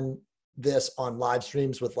have done this on live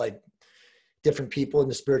streams with like different people in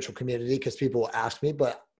the spiritual community, because people will ask me,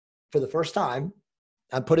 but for the first time,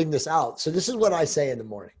 I'm putting this out. So this is what I say in the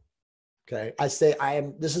morning. Okay. I say,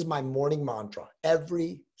 this is my morning mantra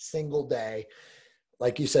every single day.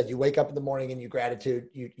 Like you said, you wake up in the morning and you gratitude,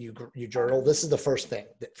 you journal. This is the first thing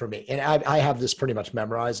for me. And I have this pretty much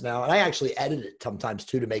memorized now. And I actually edit it sometimes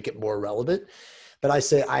too, to make it more relevant. But I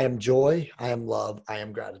say, I am joy, I am love, I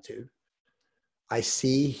am gratitude. I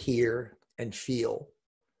see, hear, and feel.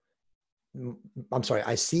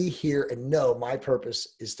 I see, hear, and know my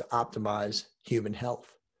purpose is to optimize human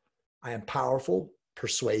health. I am powerful,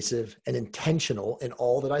 persuasive, and intentional in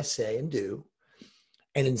all that I say and do,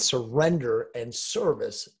 and in surrender and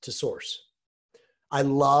service to Source. I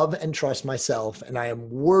love and trust myself, and I am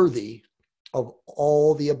worthy of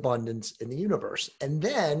all the abundance in the universe. And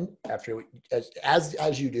then after,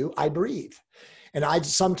 as you do, I breathe. And I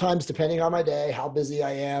sometimes, depending on my day, how busy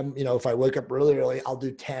I am, you know, if I wake up really early, I'll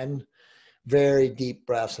do 10 very deep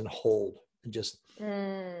breaths and hold and just, I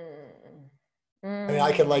mean,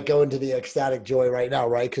 I could like go into the ecstatic joy right now,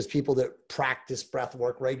 right? Because people that practice breath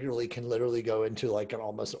work regularly can literally go into like an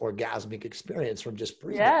almost orgasmic experience from just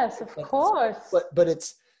breathing. Yes, of course. But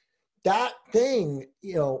it's that thing,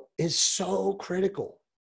 you know, is so critical.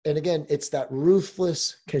 And again, it's that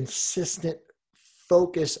ruthless, consistent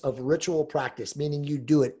focus of ritual practice, meaning you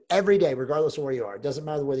do it every day, regardless of where you are. It doesn't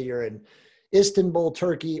matter whether you're in Istanbul,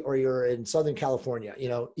 Turkey, or you're in Southern California, you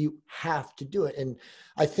know, you have to do it. And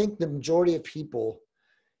I think the majority of people,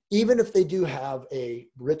 even if they do have a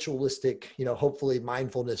ritualistic, you know, hopefully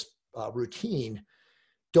mindfulness routine,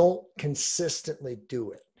 don't consistently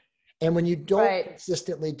do it. And when you don't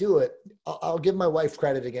consistently do it, I'll give my wife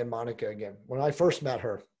credit again, Monica again. When I first met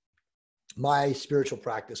her, my spiritual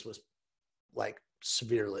practice was like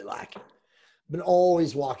severely lacking. I've been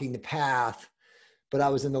always walking the path, but I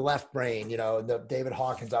was in the left brain, you know, the David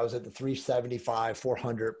Hawkins, I was at the 375,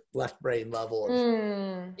 400 left brain level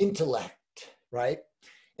of intellect, right?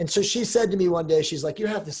 And so she said to me one day, she's like, you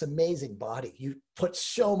have this amazing body. You put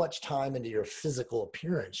so much time into your physical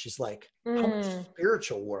appearance. She's like, how much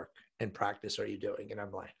spiritual work and practice are you doing? And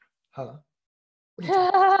I'm like, huh? What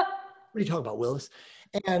are you talking about, Willis?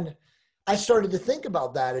 And I started to think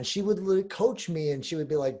about that, and she would literally coach me, and she would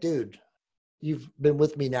be like, dude, you've been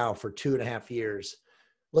with me now for 2.5 years.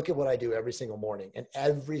 Look at what I do every single morning. And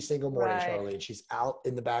every single morning, Charlene, she's out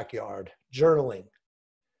in the backyard, journaling,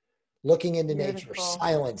 looking into nature,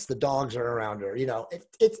 silence, the dogs are around her. You know,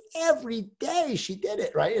 it's every day she did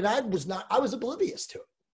it, right? And I was oblivious to it.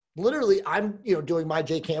 Literally, I'm, you know, doing my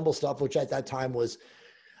Jay Campbell stuff, which at that time was,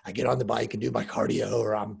 I get on the bike and do my cardio,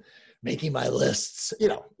 or I'm making my lists, you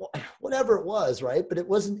know, whatever it was, right? But it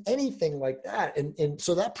wasn't anything like that. And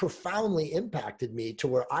so that profoundly impacted me to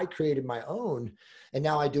where I created my own. And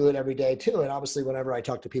now I do it every day too. And obviously, whenever I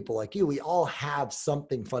talk to people like you, we all have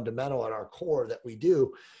something fundamental at our core that we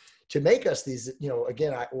do to make us these, you know,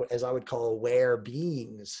 again, as I would call aware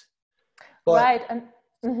beings. But,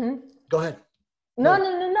 And go ahead. No.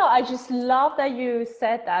 I just love that you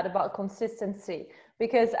said that about consistency,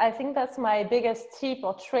 because I think that's my biggest tip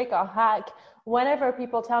or trick or hack. Whenever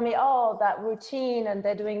people tell me, oh, that routine, and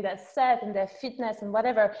they're doing their set and their fitness and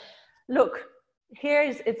whatever, look,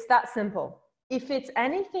 it's that simple. if it's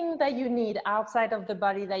anything that you need outside of the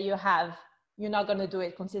body that you have, you're not going to do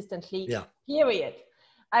it consistently, period.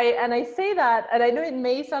 I say that, and I know it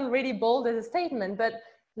may sound really bold as a statement, but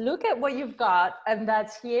look at what you've got, and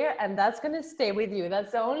that's here, and that's going to stay with you.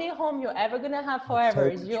 That's the only home you're ever going to have forever,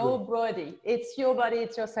 is your body. It's your body,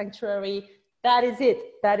 it's your sanctuary. That is it.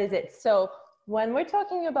 That is it. So when we're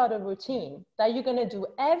talking about a routine that you're going to do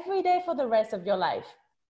every day for the rest of your life,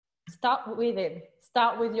 start with it.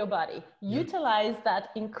 Start with your body. Utilize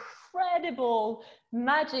that incredible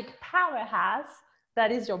magic power it has,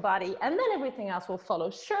 that is your body, and then everything else will follow.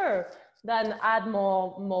 Sure, then add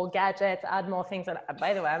more gadgets, add more things. And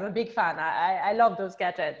by the way, I'm a big fan. I love those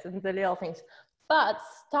gadgets and the little things. But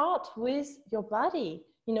start with your body.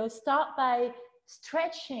 You know, start by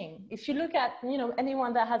stretching. If you look at, you know,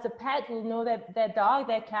 anyone that has a pet will know that their dog,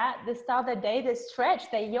 their cat, they start their day, they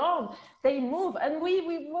stretch, they yawn, they move. And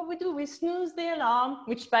what we do, we snooze the alarm,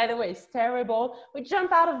 which by the way is terrible. We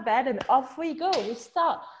jump out of bed and off we go. We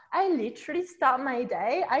start. I literally start my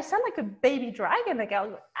day. I sound like a baby dragon. Like I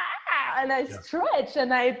go, and I stretch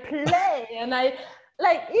and I play and I,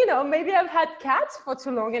 like, you know, maybe I've had cats for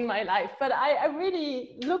too long in my life, but I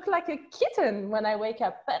really look like a kitten when I wake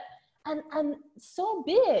up. But and so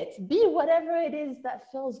be it. Be whatever it is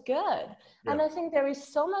that feels good. And I think there is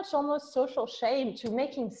so much almost social shame to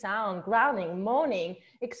making sound, grounding, moaning,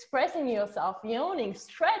 expressing yourself, yawning,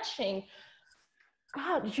 stretching.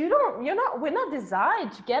 God, we're not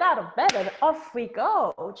designed to get out of bed and off we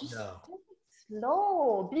go. Just take it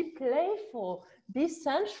slow, be playful, be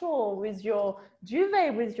sensual with your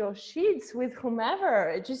duvet, with your sheets, with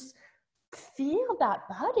whomever. Just feel that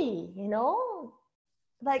body, you know?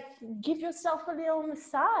 Like, give yourself a little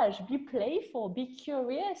massage, be playful, be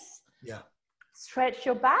curious. Stretch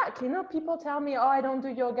your back. You know, people tell me, oh, I don't do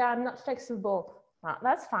yoga, I'm not flexible. Well,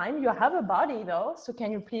 that's fine. You have a body though. So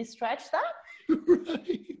can you please stretch that?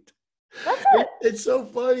 Right. That's it. It's so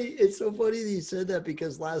funny. It's so funny that you said that,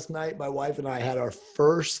 because last night my wife and I had our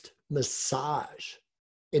first massage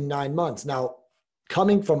in 9 months. Now,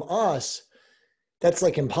 coming from us, that's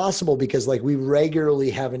like impossible, because like we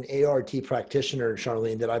regularly have an ART practitioner,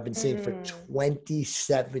 Charlene, that I've been seeing for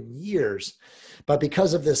 27 years. But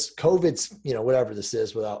because of this COVID, you know, whatever this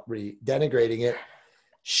is, without denigrating it,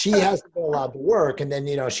 she hasn't been allowed to work. And then,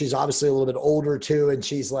 you know, she's obviously a little bit older too. And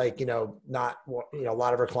she's like, you know, not, you know, a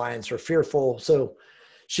lot of her clients are fearful. So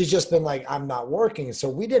she's just been like, I'm not working. So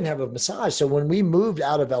we didn't have a massage. So when we moved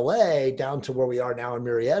out of LA down to where we are now in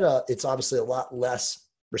Murrieta, it's obviously a lot less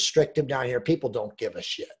restrictive down here. People don't give a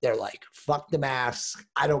shit. They're like, fuck the masks.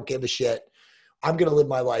 I don't give a shit. I'm going to live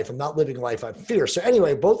my life. I'm not living life on fear. So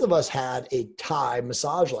anyway, both of us had a Thai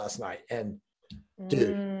massage last night, and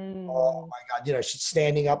dude, oh my God, you know, she's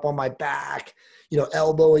standing up on my back, you know,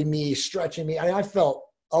 elbowing me, stretching me. I mean, I felt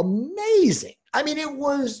amazing. I mean, it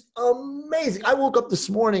was amazing. I woke up this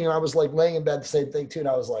morning and I was like laying in bed, the same thing too. And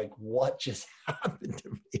I was like, what just happened to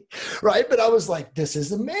me? Right. But I was like, this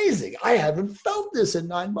is amazing. I haven't felt this in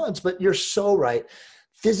 9 months. But you're so right.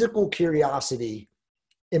 Physical curiosity,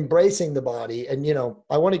 embracing the body. And, you know,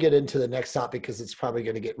 I want to get into the next topic because it's probably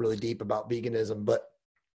going to get really deep about veganism, but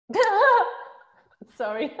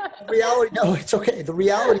sorry. Reality, no, it's okay. The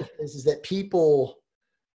reality is that people,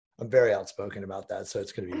 I'm very outspoken about that, so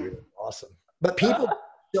it's going to be really awesome. But people are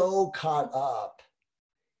so caught up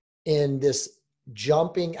in this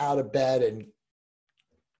jumping out of bed and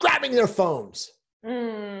grabbing their phones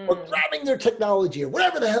or grabbing their technology or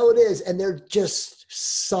whatever the hell it is, and they're just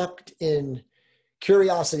sucked in.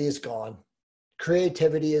 Curiosity is gone.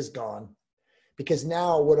 Creativity is gone. Because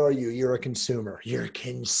now what are you? You're a consumer. You're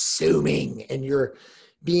consuming, and you're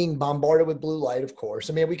being bombarded with blue light, of course.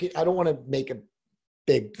 I mean, I don't want to make a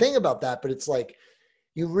big thing about that, but it's like,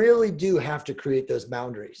 you really do have to create those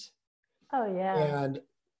boundaries. Oh yeah. And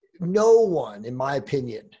no one, in my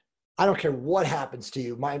opinion, I don't care what happens to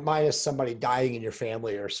you, minus somebody dying in your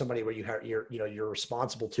family or somebody where you're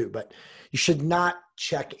responsible to, but you should not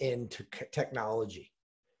check into technology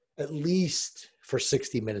at least for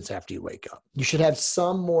 60 minutes after you wake up. You should have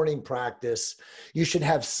some morning practice. You should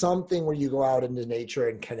have something where you go out into nature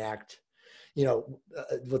and connect, you know,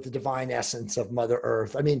 with the divine essence of Mother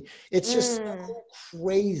Earth. I mean, it's just so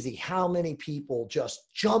crazy how many people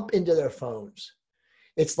just jump into their phones.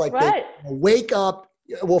 It's like they wake up.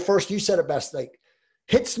 Well, first you said it best, like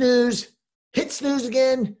hit snooze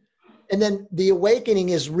again. And then the awakening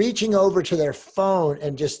is reaching over to their phone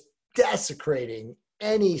and just desecrating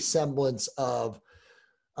any semblance of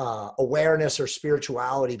awareness or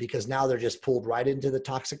spirituality, because now they're just pulled right into the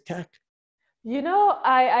toxic tech. You know,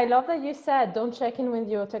 I love that you said don't check in with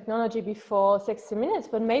your technology before 60 minutes,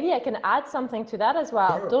 but maybe I can add something to that as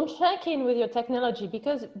well. Sure. Don't check in with your technology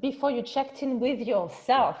because before you checked in with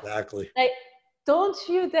yourself. Exactly. Like, don't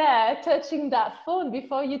you dare touching that phone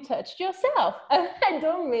before you touched yourself. I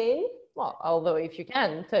don't mean, well, although if you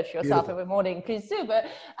can touch yourself Beautiful. every morning, please do, but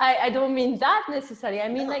I don't mean that necessarily. I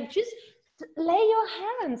mean, like, just lay your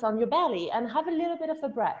hands on your belly and have a little bit of a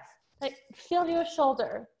breath. Like, feel your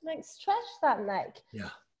shoulder, like stretch that neck. Yeah.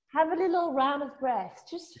 Have a little round of breath,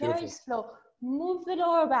 just very Beautiful. slow. Move the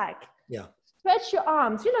lower back. Yeah. Stretch your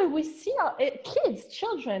arms. You know, we see our kids,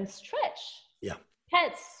 children stretch. Yeah.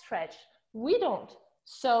 Pets stretch. We don't.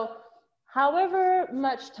 So, however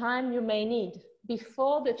much time you may need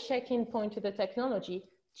before the check-in point to the technology,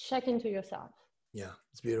 check into yourself. Yeah.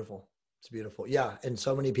 It's beautiful. It's beautiful. Yeah. And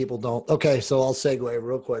so many people don't. Okay. So I'll segue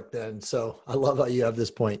real quick then. So I love how you have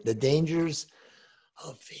this point. The dangers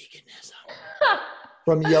of veganism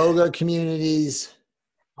from yoga communities.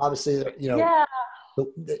 Obviously, you know, Yeah,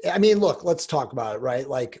 I mean, look, let's talk about it, right?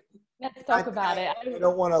 Like, let's talk about it. I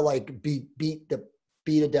don't want to like beat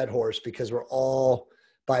a dead horse because we're all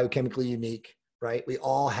biochemically unique, right? We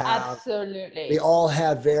all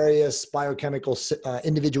have various biochemical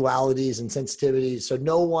individualities and sensitivities. So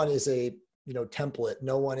no one is a, you know, template.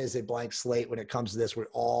 No one is a blank slate when it comes to this. We're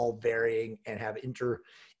all varying and have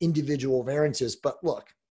individual variances. But look,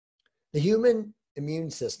 the human immune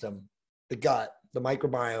system, the gut, the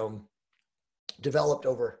microbiome, developed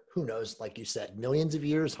over, who knows, like you said, millions of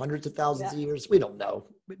years, hundreds of thousands of years. We don't know.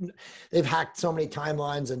 They've hacked so many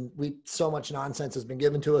timelines and so much nonsense has been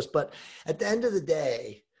given to us. But at the end of the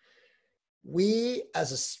day, we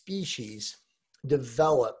as a species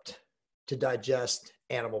developed to digest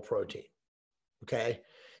animal protein. Okay.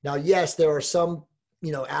 Now, yes, there are some,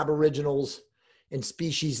 you know, aboriginals and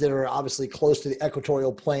species that are obviously close to the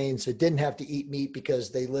equatorial plains that didn't have to eat meat because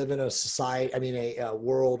they live in a society, a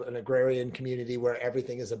world, an agrarian community where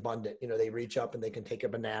everything is abundant. You know, they reach up and they can take a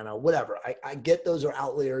banana, whatever. I get those are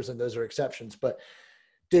outliers and those are exceptions, but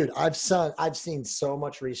dude, I've seen so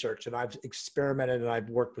much research and I've experimented and I've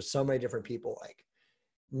worked with so many different people, like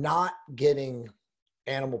not getting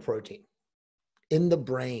animal protein in the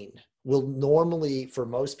brain will normally, for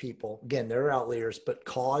most people, again, there are outliers, but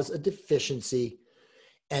cause a deficiency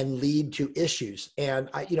and lead to issues. And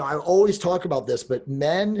I always talk about this, but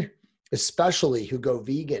men, especially who go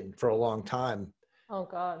vegan for a long time, oh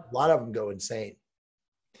God, a lot of them go insane.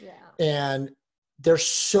 Yeah. And they're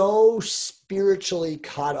so spiritually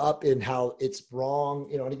caught up in how it's wrong,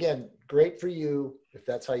 you know, and again, great for you if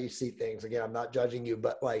that's how you see things. Again, I'm not judging you,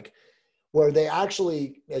 but like where they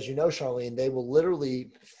actually, as you know, Charlene, they will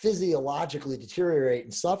literally physiologically deteriorate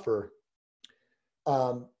and suffer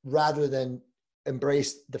rather than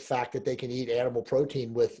embrace the fact that they can eat animal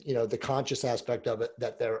protein with, you know, the conscious aspect of it,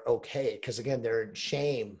 that they're okay. Because again, they're in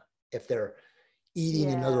shame if they're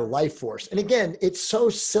eating another life force. And again, it's so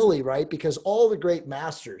silly, right? Because all the great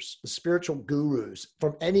masters, the spiritual gurus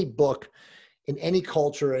from any book, in any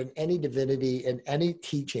culture, in any divinity, in any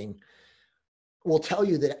teaching, will tell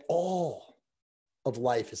you that all of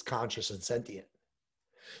life is conscious and sentient.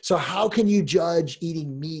 So how can you judge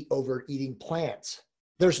eating meat over eating plants?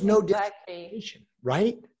 There's no differentiation,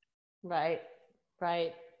 right? Right.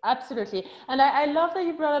 Absolutely. And I love that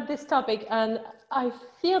you brought up this topic, and I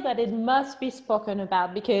feel that it must be spoken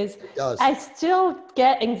about because I still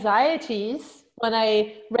get anxieties when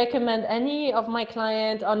I recommend any of my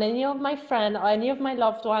clients or any of my friends or any of my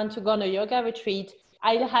loved ones to go on a yoga retreat.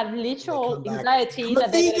 I have literal anxiety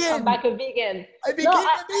that they're going to come back a vegan. I became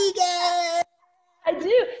a vegan. I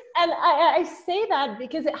do. And I say that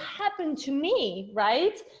because it happened to me,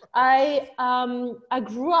 right? I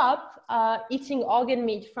grew up eating organ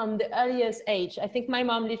meat from the earliest age. I think my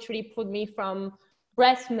mom literally put me from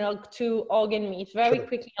breast milk to organ meat very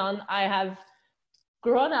quickly on. I have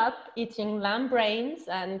grown up eating lamb brains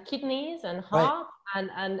and kidneys and heart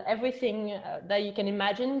and everything that you can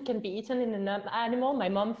imagine can be eaten in an animal. My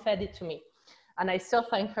mom fed it to me. And I still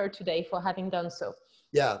thank her today for having done so.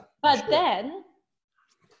 Yeah. But then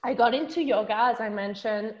I got into yoga, as I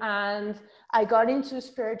mentioned, and I got into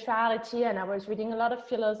spirituality, and I was reading a lot of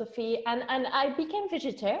philosophy, and I became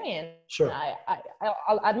vegetarian. Sure.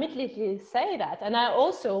 I'll admittedly say that. And I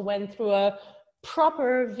also went through a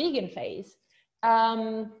proper vegan phase.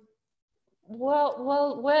 Well,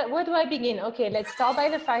 where do I begin? Okay, let's start by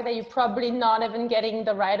the fact that you're probably not even getting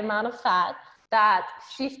the right amount of fat, that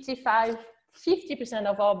 50%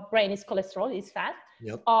 of our brain is cholesterol, is fat.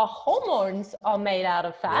 Yep. Our hormones are made out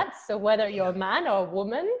of fat. Yep. So whether you're a man or a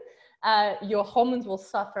woman, your hormones will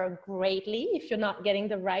suffer greatly if you're not getting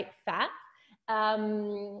the right fat.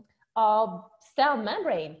 our cell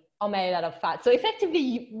membrane are made out of fat. So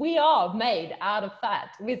effectively, we are made out of fat,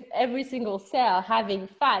 with every single cell having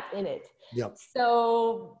fat in it. Yep.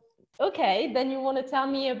 So, okay, then you want to tell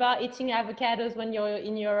me about eating avocados when you're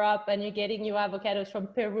in Europe and you're getting your avocados from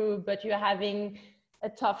Peru, but you're having a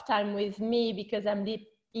tough time with me because I'm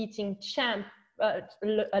eating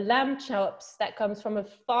lamb chops that comes from a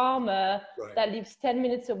farmer that lives 10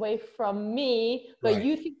 minutes away from me, but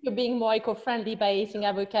you think you're being more eco-friendly by eating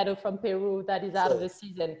avocado from Peru that is out of the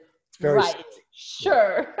season. Right.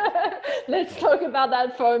 Sure. Let's talk about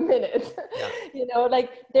that for a minute. You know, like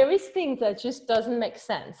there is things that just doesn't make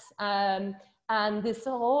sense. And this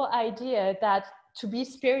whole idea that to be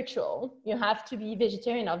spiritual, you have to be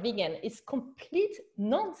vegetarian or vegan is complete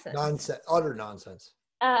nonsense. Nonsense, utter nonsense.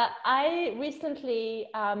 I recently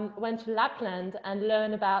went to Lapland and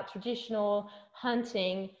learned about traditional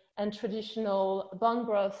hunting and traditional bone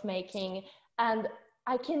broth making. And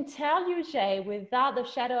I can tell you, Jay, without the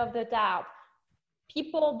shadow of the doubt,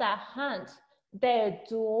 people that hunt, they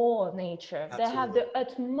adore nature. Absolutely. They have the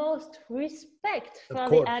utmost respect for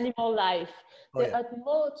the animal life, the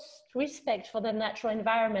utmost respect for the natural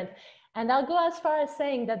environment. And I'll go as far as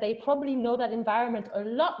saying that they probably know that environment a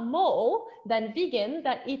lot more than vegan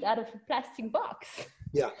that eat out of a plastic box.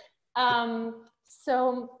 Yeah.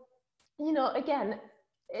 So, you know, again,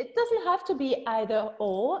 it doesn't have to be either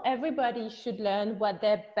or. Everybody should learn what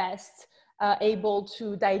they're best able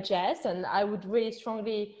to digest. And I would really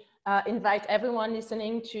strongly invite everyone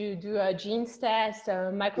listening to do a genes test,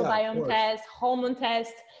 a microbiome test, hormone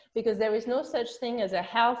test, because there is no such thing as a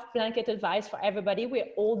health blanket advice for everybody.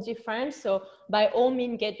 We're all different. So by all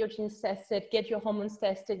means, get your genes tested, get your hormones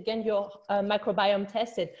tested, get your microbiome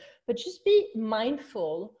tested, but just be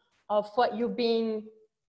mindful of what you're being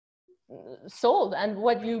sold and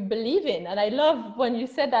what you believe in. And I love when you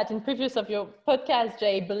said that in previous of your podcast,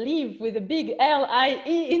 Jay, believe with a big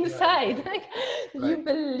L-I-E inside. Like, you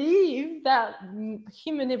believe that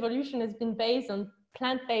human evolution has been based on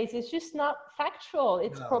plant-based. It's just not factual.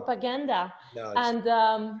 It's propaganda.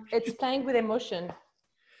 And it's playing with emotion.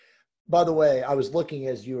 By the way, I was looking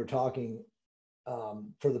as you were talking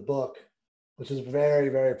for the book, which is very,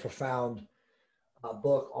 very profound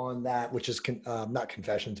book on that, which is not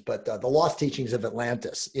Confessions, but the Lost Teachings of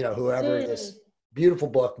Atlantis, you know, whoever this beautiful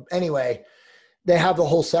book. Anyway, they have the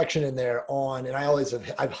whole section in there on, and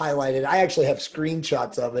I've highlighted, I actually have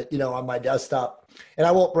screenshots of it, you know, on my desktop, and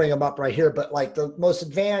I won't bring them up right here, but like the most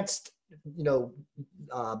advanced, you know,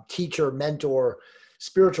 teacher, mentor,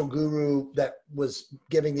 spiritual guru that was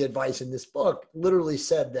giving the advice in this book literally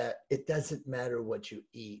said that it doesn't matter what you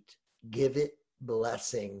eat, give it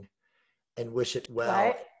blessing and wish it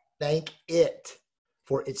well. Thank it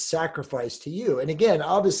for its sacrifice to you. And again,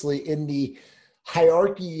 obviously in the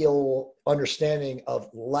hierarchical understanding of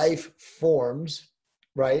life forms,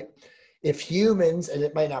 right? If humans, and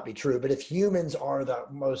it might not be true, but if humans are the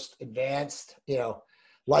most advanced, you know,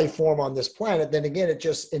 life form on this planet, then again, it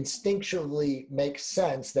just instinctually makes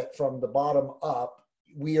sense that from the bottom up,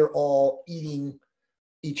 we are all eating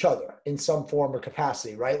each other in some form or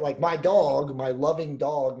capacity, right? Like my dog, my loving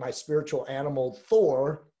dog, my spiritual animal,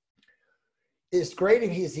 Thor, as great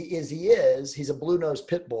as he is, he's a blue-nosed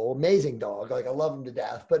pit bull, amazing dog. Like I love him to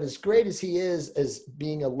death, but as great as he is as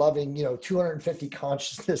being a loving, you know, 250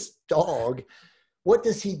 consciousness dog, what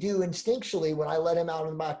does he do instinctually when I let him out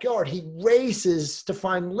in the backyard? He races to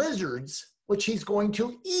find lizards, which he's going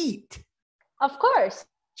to eat. Of course.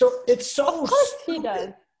 So it's so Of course he does.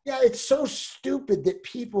 Yeah, it's so stupid that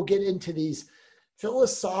people get into these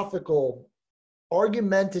philosophical,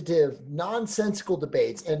 argumentative, nonsensical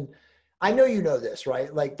debates. And I know you know this,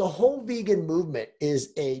 right? Like the whole vegan movement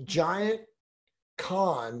is a giant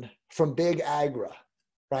con from Big Agra,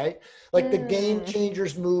 right? Like the Game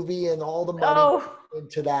Changers movie and all the money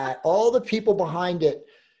into that, all the people behind it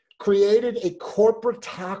created a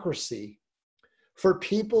corporatocracy for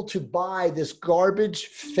people to buy this garbage,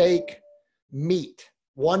 fake meat.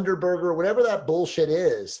 Wonder Burger, whatever that bullshit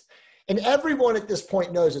is. And everyone at this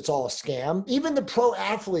point knows it's all a scam. Even the pro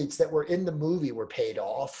athletes that were in the movie were paid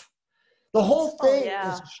off. The whole thing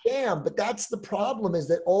is a scam, but that's the problem, is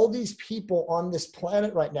that all these people on this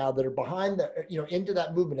planet right now that are behind the, you know, into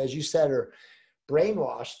that movement, as you said, are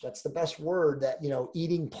brainwashed. That's the best word, that, you know,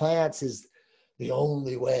 eating plants is the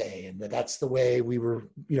only way. And that's the way we were,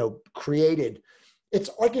 you know, created. It's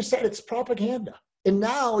like you said, it's propaganda. And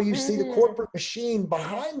now you see the corporate machine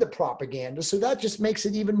behind the propaganda. So that just makes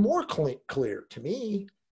it even more clear to me.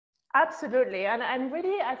 Absolutely. And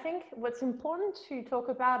really, I think what's important to talk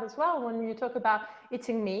about as well when you talk about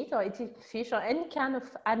eating meat or eating fish or any kind of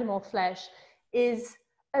animal flesh is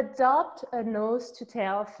adopt a nose to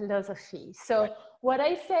tail philosophy. So what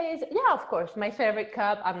I say is, yeah, of course, my favorite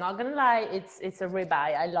cup, I'm not gonna lie, it's a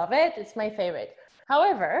ribeye. I love it, it's my favorite.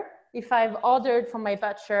 However, if I've ordered from my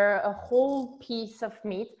butcher a whole piece of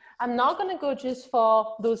meat, I'm not gonna go just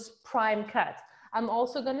for those prime cut. I'm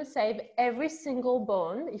also gonna save every single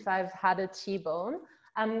bone. If I've had a T-bone,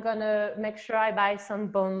 I'm gonna make sure I buy some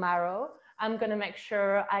bone marrow. I'm gonna make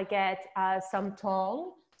sure I get some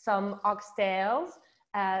tongue, some oxtails,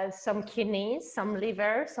 some kidneys, some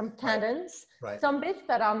liver, some tendons, some bits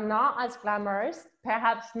that are not as glamorous,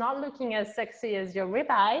 perhaps not looking as sexy as your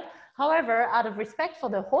ribeye. However, out of respect for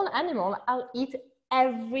the whole animal, I'll eat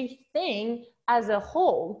everything as a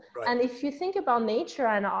whole. And if you think about nature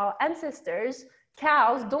and our ancestors,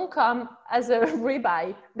 cows don't come as a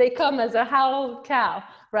ribeye, they come as a whole cow,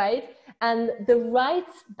 right? And the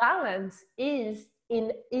right balance is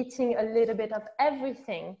in eating a little bit of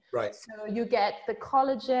everything. So you get the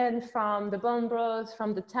collagen from the bone broth,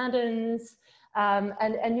 from the tendons,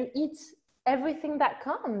 and you eat everything that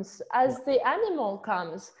comes as the animal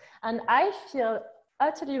comes. And I feel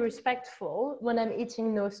utterly respectful when I'm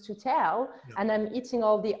eating nose to tail and I'm eating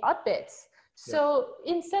all the odd bits. So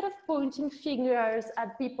instead of pointing fingers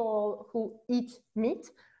at people who eat meat,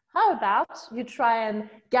 how about you try and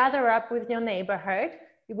gather up with your neighborhood,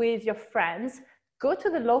 with your friends, go to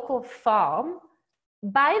the local farm,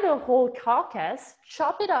 buy the whole carcass,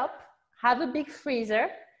 chop it up, have a big freezer,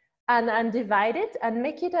 and divide it and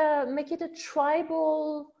make it a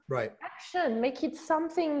tribal action. Make it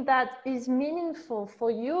something that is meaningful for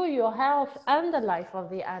you, your health, and the life of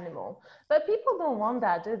the animal. But people don't want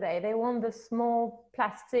that, do they? They want the small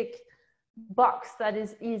plastic box that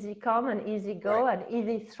is easy come and easy go and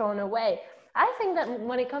easy thrown away. I think that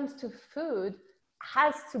when it comes to food,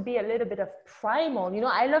 has to be a little bit of primal. You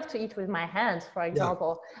know, I love to eat with my hands, for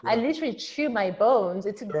example. I literally chew my bones.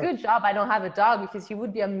 It's a good job I don't have a dog, because he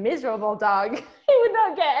would be a miserable dog. He would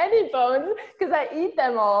not get any bones because I eat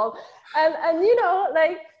them all. And you know,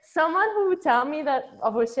 like someone who would tell me that,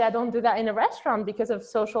 obviously I don't do that in a restaurant because of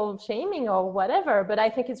social shaming or whatever, but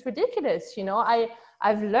I think it's ridiculous. You know,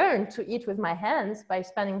 I've learned to eat with my hands by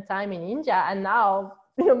spending time in India, and now,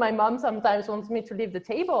 you know, my mom sometimes wants me to leave the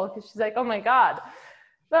table because she's like, oh my God.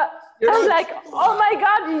 But I'm like, oh my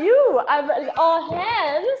God, our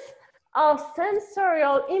hands are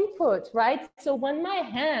sensorial input, right? So when my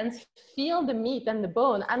hands feel the meat and the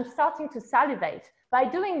bone, I'm starting to salivate. By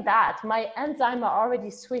doing that, my enzymes are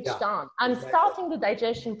already switched on. I'm starting the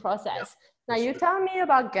digestion process. Now you tell me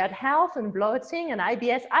about gut health and bloating and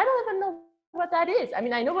IBS. I don't even know what that is. I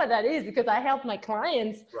mean, I know what that is because I help my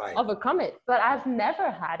clients overcome it, but I've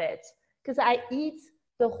never had it because I eat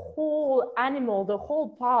the whole animal, the whole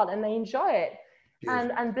part, and I enjoy it.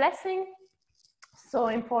 And blessing, so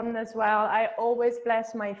important as well. I always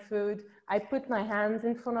bless my food. I put my hands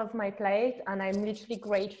in front of my plate and I'm literally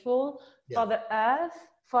grateful for the earth,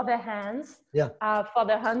 for the hands, for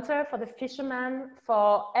the hunter, for the fisherman,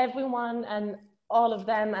 for everyone and all of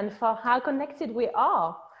them, and for how connected we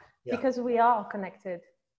are. Because we are connected.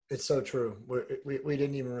 It's so true. We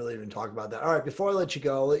didn't even talk about that. All right, before I let you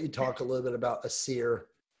go, I'll let you talk a little bit about 𝙤𝙤.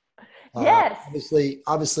 Yes.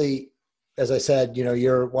 Obviously, as I said, you know,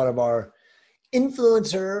 you're one of our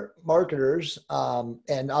influencer marketers,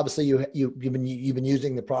 and obviously you've been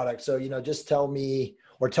using the product. So, you know, just tell me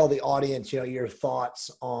or tell the audience, you know, your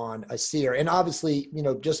thoughts on 𝙤𝙤. And obviously, you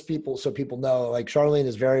know, just so people know, like Charlène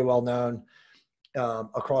is very well known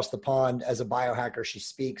across the pond as a biohacker. She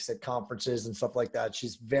speaks at conferences and stuff like that.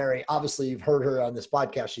 She's obviously you've heard her on this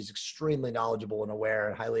podcast. She's extremely knowledgeable and aware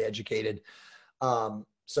and highly educated.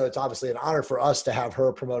 So it's obviously an honor for us to have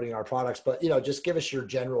her promoting our products, but, you know, just give us your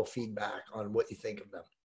general feedback on what you think of them.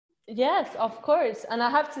 Yes, of course. And I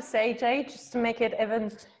have to say, Jay, just to make it even,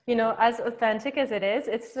 you know, as authentic as it is,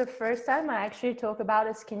 it's the first time I actually talk about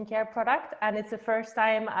a skincare product. And it's the first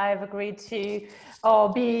time I've agreed to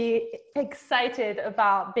be excited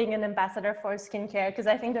about being an ambassador for skincare, because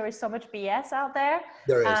I think there is so much BS out there.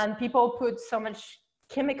 There is. And people put so much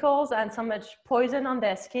chemicals and so much poison on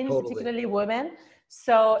their skin, particularly women.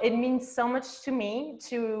 So it means so much to me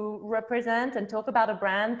to represent and talk about a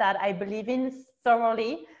brand that I believe in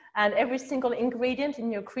thoroughly. And every single ingredient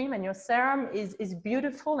in your cream and your serum is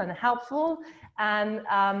beautiful and helpful. And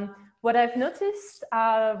what I've noticed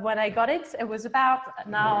when I got it, it was about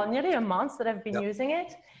now nearly a month that I've been using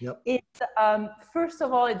it. It's first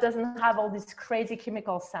of all, it doesn't have all this crazy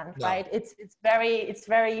chemical scent, right? It's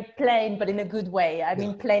very plain, but in a good way. I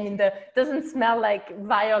mean, plain doesn't smell like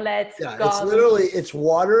violet. It's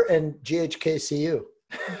water and GHKCU.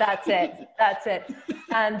 That's it.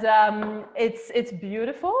 And it's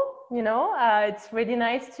beautiful. It's really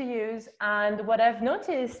nice to use. And what I've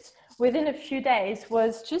noticed within a few days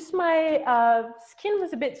was just my skin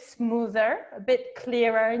was a bit smoother, a bit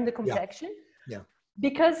clearer in the complexion. Yeah.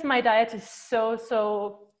 Because my diet is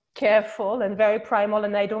so careful and very primal,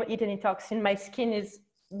 and I don't eat any toxin, my skin is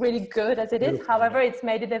really good as it is. However, it's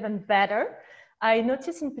made it even better. I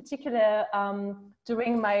notice in particular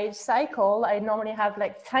during my cycle, I normally have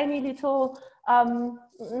like tiny little,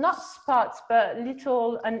 not spots, but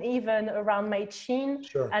little uneven around my chin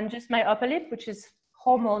and just my upper lip, which is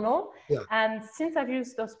hormonal. Yeah. And since I've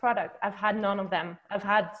used those products, I've had none of them. I've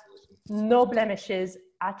had no blemishes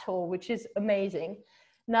at all, which is amazing.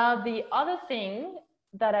 Now, the other thing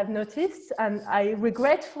that I've noticed, and I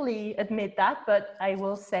regretfully admit that, but I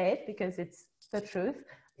will say it because it's the truth.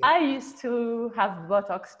 I used to have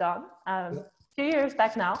Botox done a few years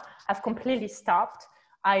back now. I've completely stopped.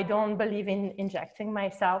 I don't believe in injecting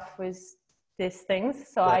myself with these things.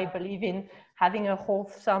 So I believe in having a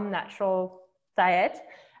wholesome, natural diet.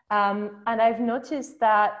 And I've noticed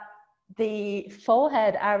that the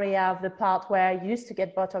forehead area of the part where I used to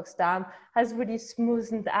get Botox done has really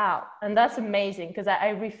smoothened out. And that's amazing because I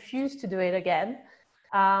refuse to do it again.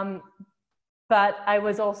 But I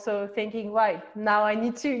was also thinking, right, now I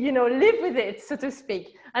need to, live with it, so to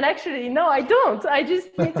speak. And actually, no, I don't. I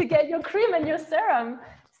just need to get your cream and your serum.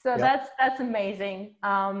 So that's amazing.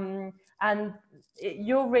 And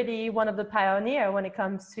you're really one of the pioneers when it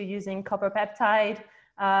comes to using copper peptide.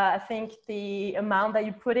 I think the amount that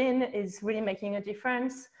you put in is really making a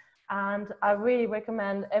difference. And I really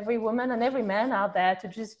recommend every woman and every man out there to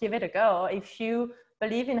just give it a go. If you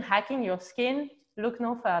believe in hacking your skin, look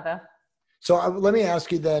no further. So let me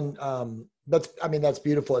ask you then, that's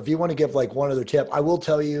beautiful. If you want to give like one other tip, I will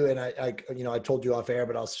tell you, and I told you off air,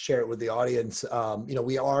 but I'll share it with the audience.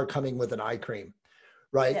 We are coming with an eye cream,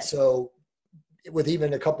 right? Yes. So with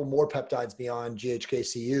even a couple more peptides beyond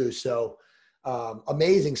GHKCU. So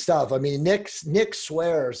amazing stuff. I mean, Nick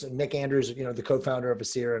swears, and Nick Andrews, the co-founder of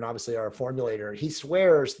Ďeř and obviously our formulator, he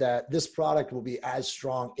swears that this product will be as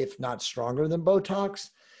strong, if not stronger than Botox.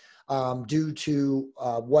 Due to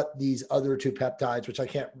what these other two peptides, which I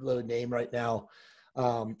can't really name right now,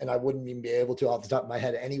 and I wouldn't even be able to off the top of my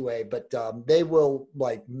head anyway, but they will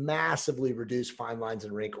like massively reduce fine lines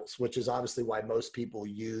and wrinkles, which is obviously why most people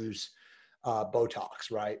use Botox,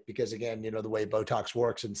 right? Because again, the way Botox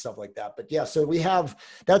works and stuff like that. But yeah, so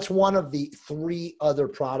that's one of the 3 other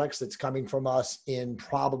products that's coming from us in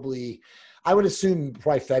probably, I would assume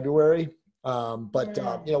probably February.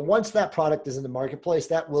 Once that product is in the marketplace,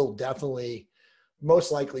 that will definitely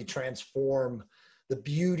most likely transform the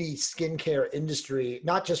beauty skincare industry,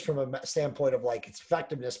 not just from a standpoint of like its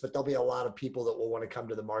effectiveness, but there'll be a lot of people that will want to come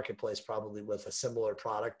to the marketplace probably with a similar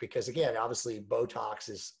product, because again, obviously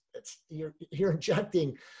Botox you're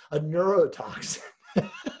injecting a neurotoxin.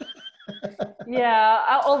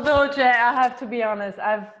 Yeah, although Jay, I have to be honest,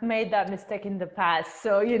 I've made that mistake in the past.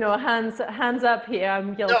 So, hands up here,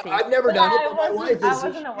 I'm guilty. No, I've never done it, but my wife is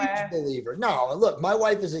a huge believer. No, look, my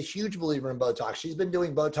wife is a huge believer in Botox. She's been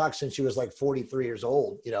doing Botox since she was like 43 years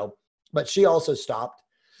old, but she also stopped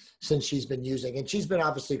since she's been using, and she's been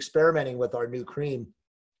obviously experimenting with our new cream.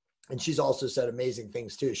 And she's also said amazing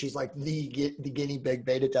things too. She's like the guinea pig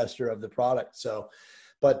beta tester of the product. So,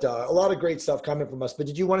 but a lot of great stuff coming from us. But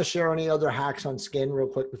did you want to share any other hacks on skin real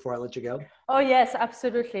quick before I let you go? Oh, yes,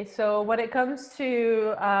 absolutely. So when it comes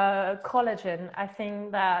to collagen, I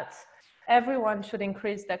think that everyone should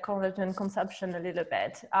increase their collagen consumption a little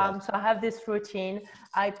bit. So I have this routine.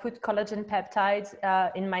 I put collagen peptides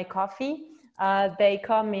in my coffee. They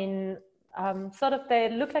come in they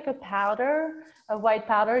look like a powder, a white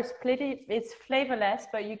powder. It's flavorless,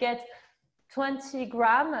 but you get 20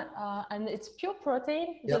 gram and it's pure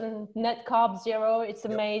protein, net carb 0. It's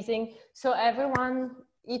amazing. So everyone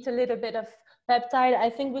eat a little bit of peptide. I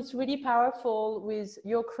think what's really powerful with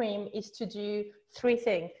your cream is to do 3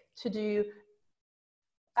 things. To do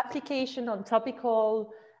application on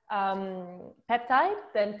topical peptide,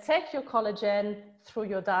 then take your collagen through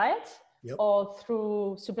your diet or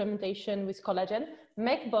through supplementation with collagen,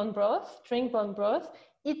 make bone broth, drink bone broth,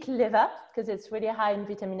 eat liver because it's really high in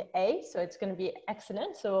vitamin A, so it's going to be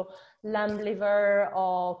excellent. So lamb liver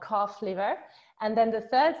or calf liver. And then the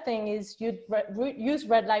third thing is you'd use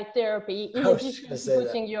red light therapy in addition to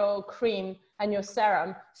putting your cream and your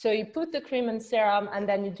serum. So you put the cream and serum and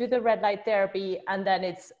then you do the red light therapy, and then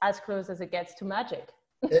it's as close as it gets to magic.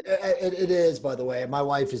 It is, by the way. My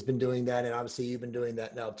wife has been doing that, and obviously you've been doing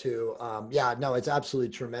that now too. It's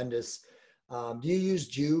absolutely tremendous. Do you use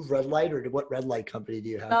Juve red light, or what red light company do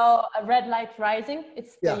you have? No, a Red Light Rising.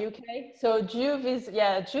 It's the Yeah. UK. So Juve is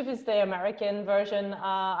the American version.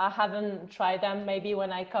 I haven't tried them. Maybe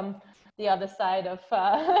when I come the other side of.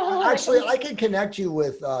 Actually, I can connect you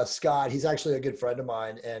with Scott. He's actually a good friend of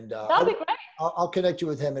mine, and That'd be great. I'll connect you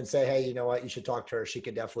with him and say, hey, you know what? You should talk to her. She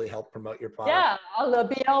could definitely help promote your product. Yeah, I'll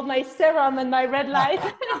be all my serum and my red light.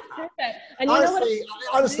 And you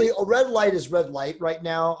honestly, a red light is red light right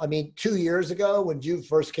now. I mean, 2 years ago when Juve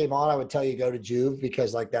first came on, I would tell you go to Juve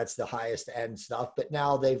because like that's the highest end stuff. But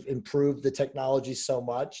now they've improved the technology so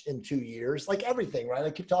much in 2 years, like everything, right?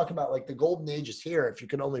 I keep talking about like the golden age is here if you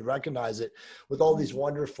can only recognize it with all these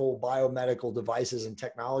wonderful biomedical devices and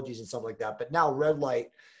technologies and stuff like that. But now red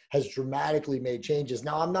light has dramatically made changes.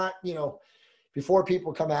 Now I'm not, before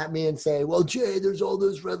people come at me and say, well, Jay, there's all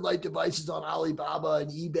those red light devices on Alibaba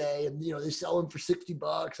and eBay and, they sell them for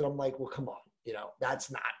 $60. And I'm like, well, come on,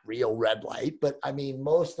 that's not real red light. But I mean,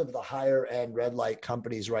 most of the higher end red light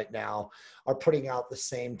companies right now are putting out the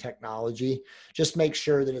same technology. Just make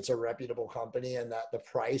sure that it's a reputable company and that the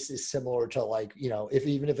price is similar to like,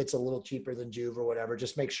 even if it's a little cheaper than Juve or whatever,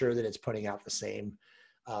 just make sure that it's putting out the same,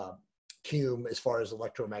 cume as far as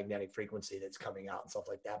electromagnetic frequency that's coming out and stuff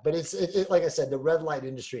like that. But it's like I said, the red light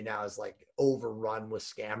industry now is like overrun with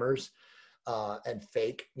scammers and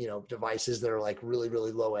fake, devices that are like really,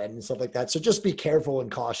 really low end and stuff like that. So just be careful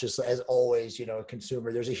and cautious as always,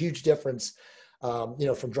 consumer. There's a huge difference,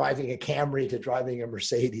 from driving a Camry to driving a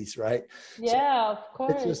Mercedes, right? Yeah, of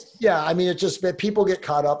course. It's just people get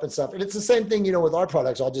caught up and stuff. And it's the same thing, with our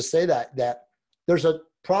products. I'll just say that there's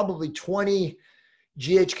probably 20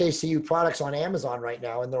 GHKCU products on Amazon right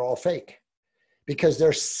now, and they're all fake because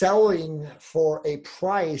they're selling for a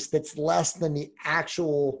price that's less than the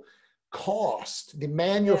actual cost, the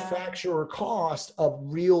manufacturer cost of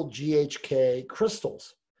real GHK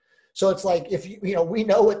crystals. So it's like, if we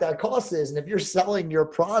know what that cost is, and if you're selling your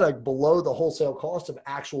product below the wholesale cost of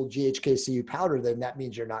actual GHKCU powder, then that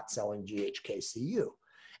means you're not selling GHKCU,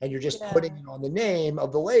 and you're just putting it on the name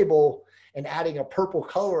of the label and adding a purple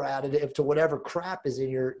color additive to whatever crap is in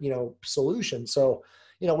your, solution. So,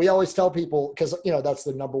 we always tell people, because, that's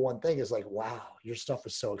the number one thing is like, wow, your stuff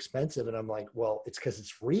is so expensive. And I'm like, well, it's because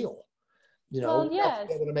it's real. Well, yes. To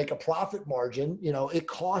be able to make a profit margin, it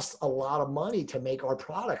costs a lot of money to make our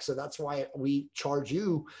product. So that's why we charge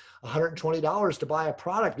you $120 to buy a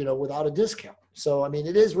product, without a discount. So, I mean,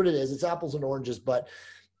 it is what it is. It's apples and oranges, but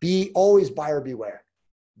always buyer beware.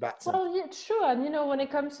 Well, yeah, true. And when it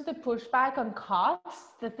comes to the pushback on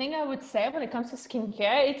costs, the thing I would say when it comes to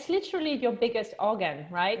skincare, it's literally your biggest organ,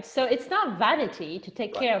 right? So it's not vanity to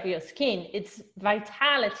take care of your skin. It's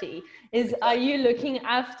vitality. Are you looking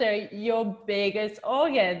after your biggest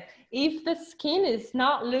organ? If the skin is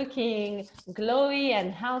not looking glowy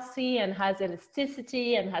and healthy and has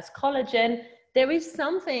elasticity and has collagen, there is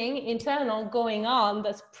something internal going on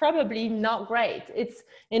that's probably not great. It's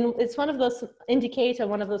one of those indicator,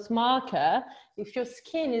 one of those marker. If your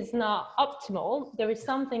skin is not optimal, there is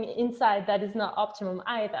something inside that is not optimum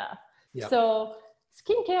either. Yep. So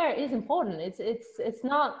skincare is important. It's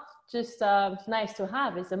not just nice to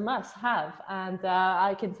have, it's a must have. And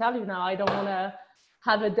I can tell you now, I don't want to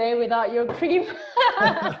have a day without your cream.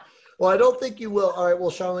 Well, I don't think you will. All right. Well,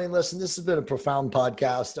 Charlène, listen, this has been a profound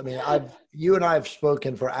podcast. I mean, you and I have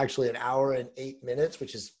spoken for actually 1 hour and 8 minutes,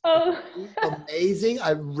 which is amazing.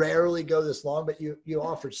 I rarely go this long, but you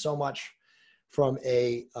offered so much from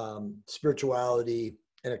a spirituality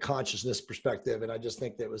and a consciousness perspective. And I just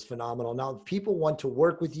think that was phenomenal. Now, if people want to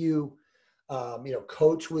work with you,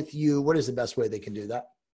 coach with you, what is the best way they can do that?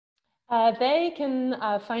 They can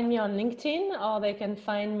find me on LinkedIn, or they can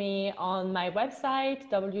find me on my website,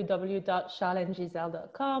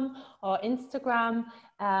 www.charlenegisèle.com, or Instagram.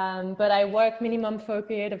 But I work minimum for a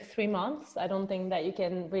period of 3 months. I don't think that you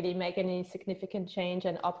can really make any significant change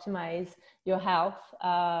and optimize your health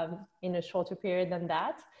in a shorter period than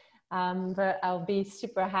that. But I'll be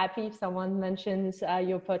super happy if someone mentions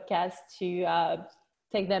your podcast to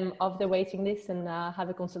take them off the waiting list and have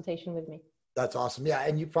a consultation with me. That's awesome. Yeah.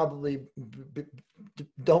 And you probably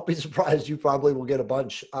don't be surprised. You probably will get a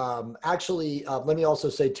bunch. Actually, let me also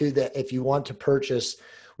say too, that if you want to purchase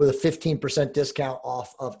with a 15% discount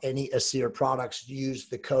off of any Asir products, use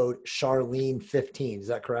the code Charlene15. Is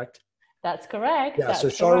that correct? That's correct. Yeah. So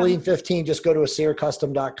Charlene15, just go to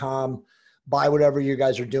asircustom.com, buy whatever you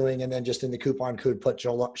guys are doing. And then just in the coupon code, put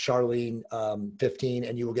Charlene15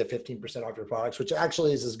 and you will get 15% off your products, which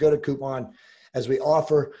actually is as good a coupon as we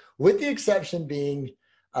offer, with the exception being,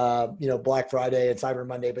 Black Friday and Cyber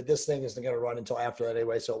Monday, but this thing isn't going to run until after that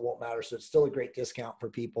anyway, so it won't matter. So it's still a great discount for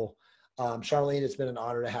people Charlene, it's been an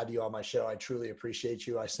honor to have you on my show. I truly appreciate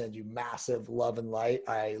you. I send you massive love and light.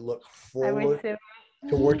 I look forward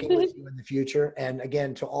to working with you in the future. And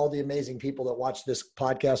again, to all the amazing people that watch this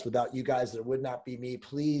podcast, without you guys, there would not be me.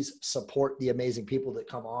 Please support the amazing people that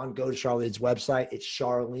come on. Go to Charlene's website. It's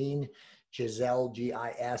Charlène Gisèle,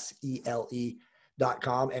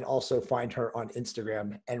 Gisele.com, and also find her on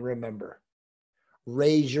Instagram. And remember,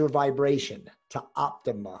 raise your vibration to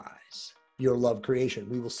optimize your love creation.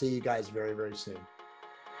 We will see you guys very, very soon.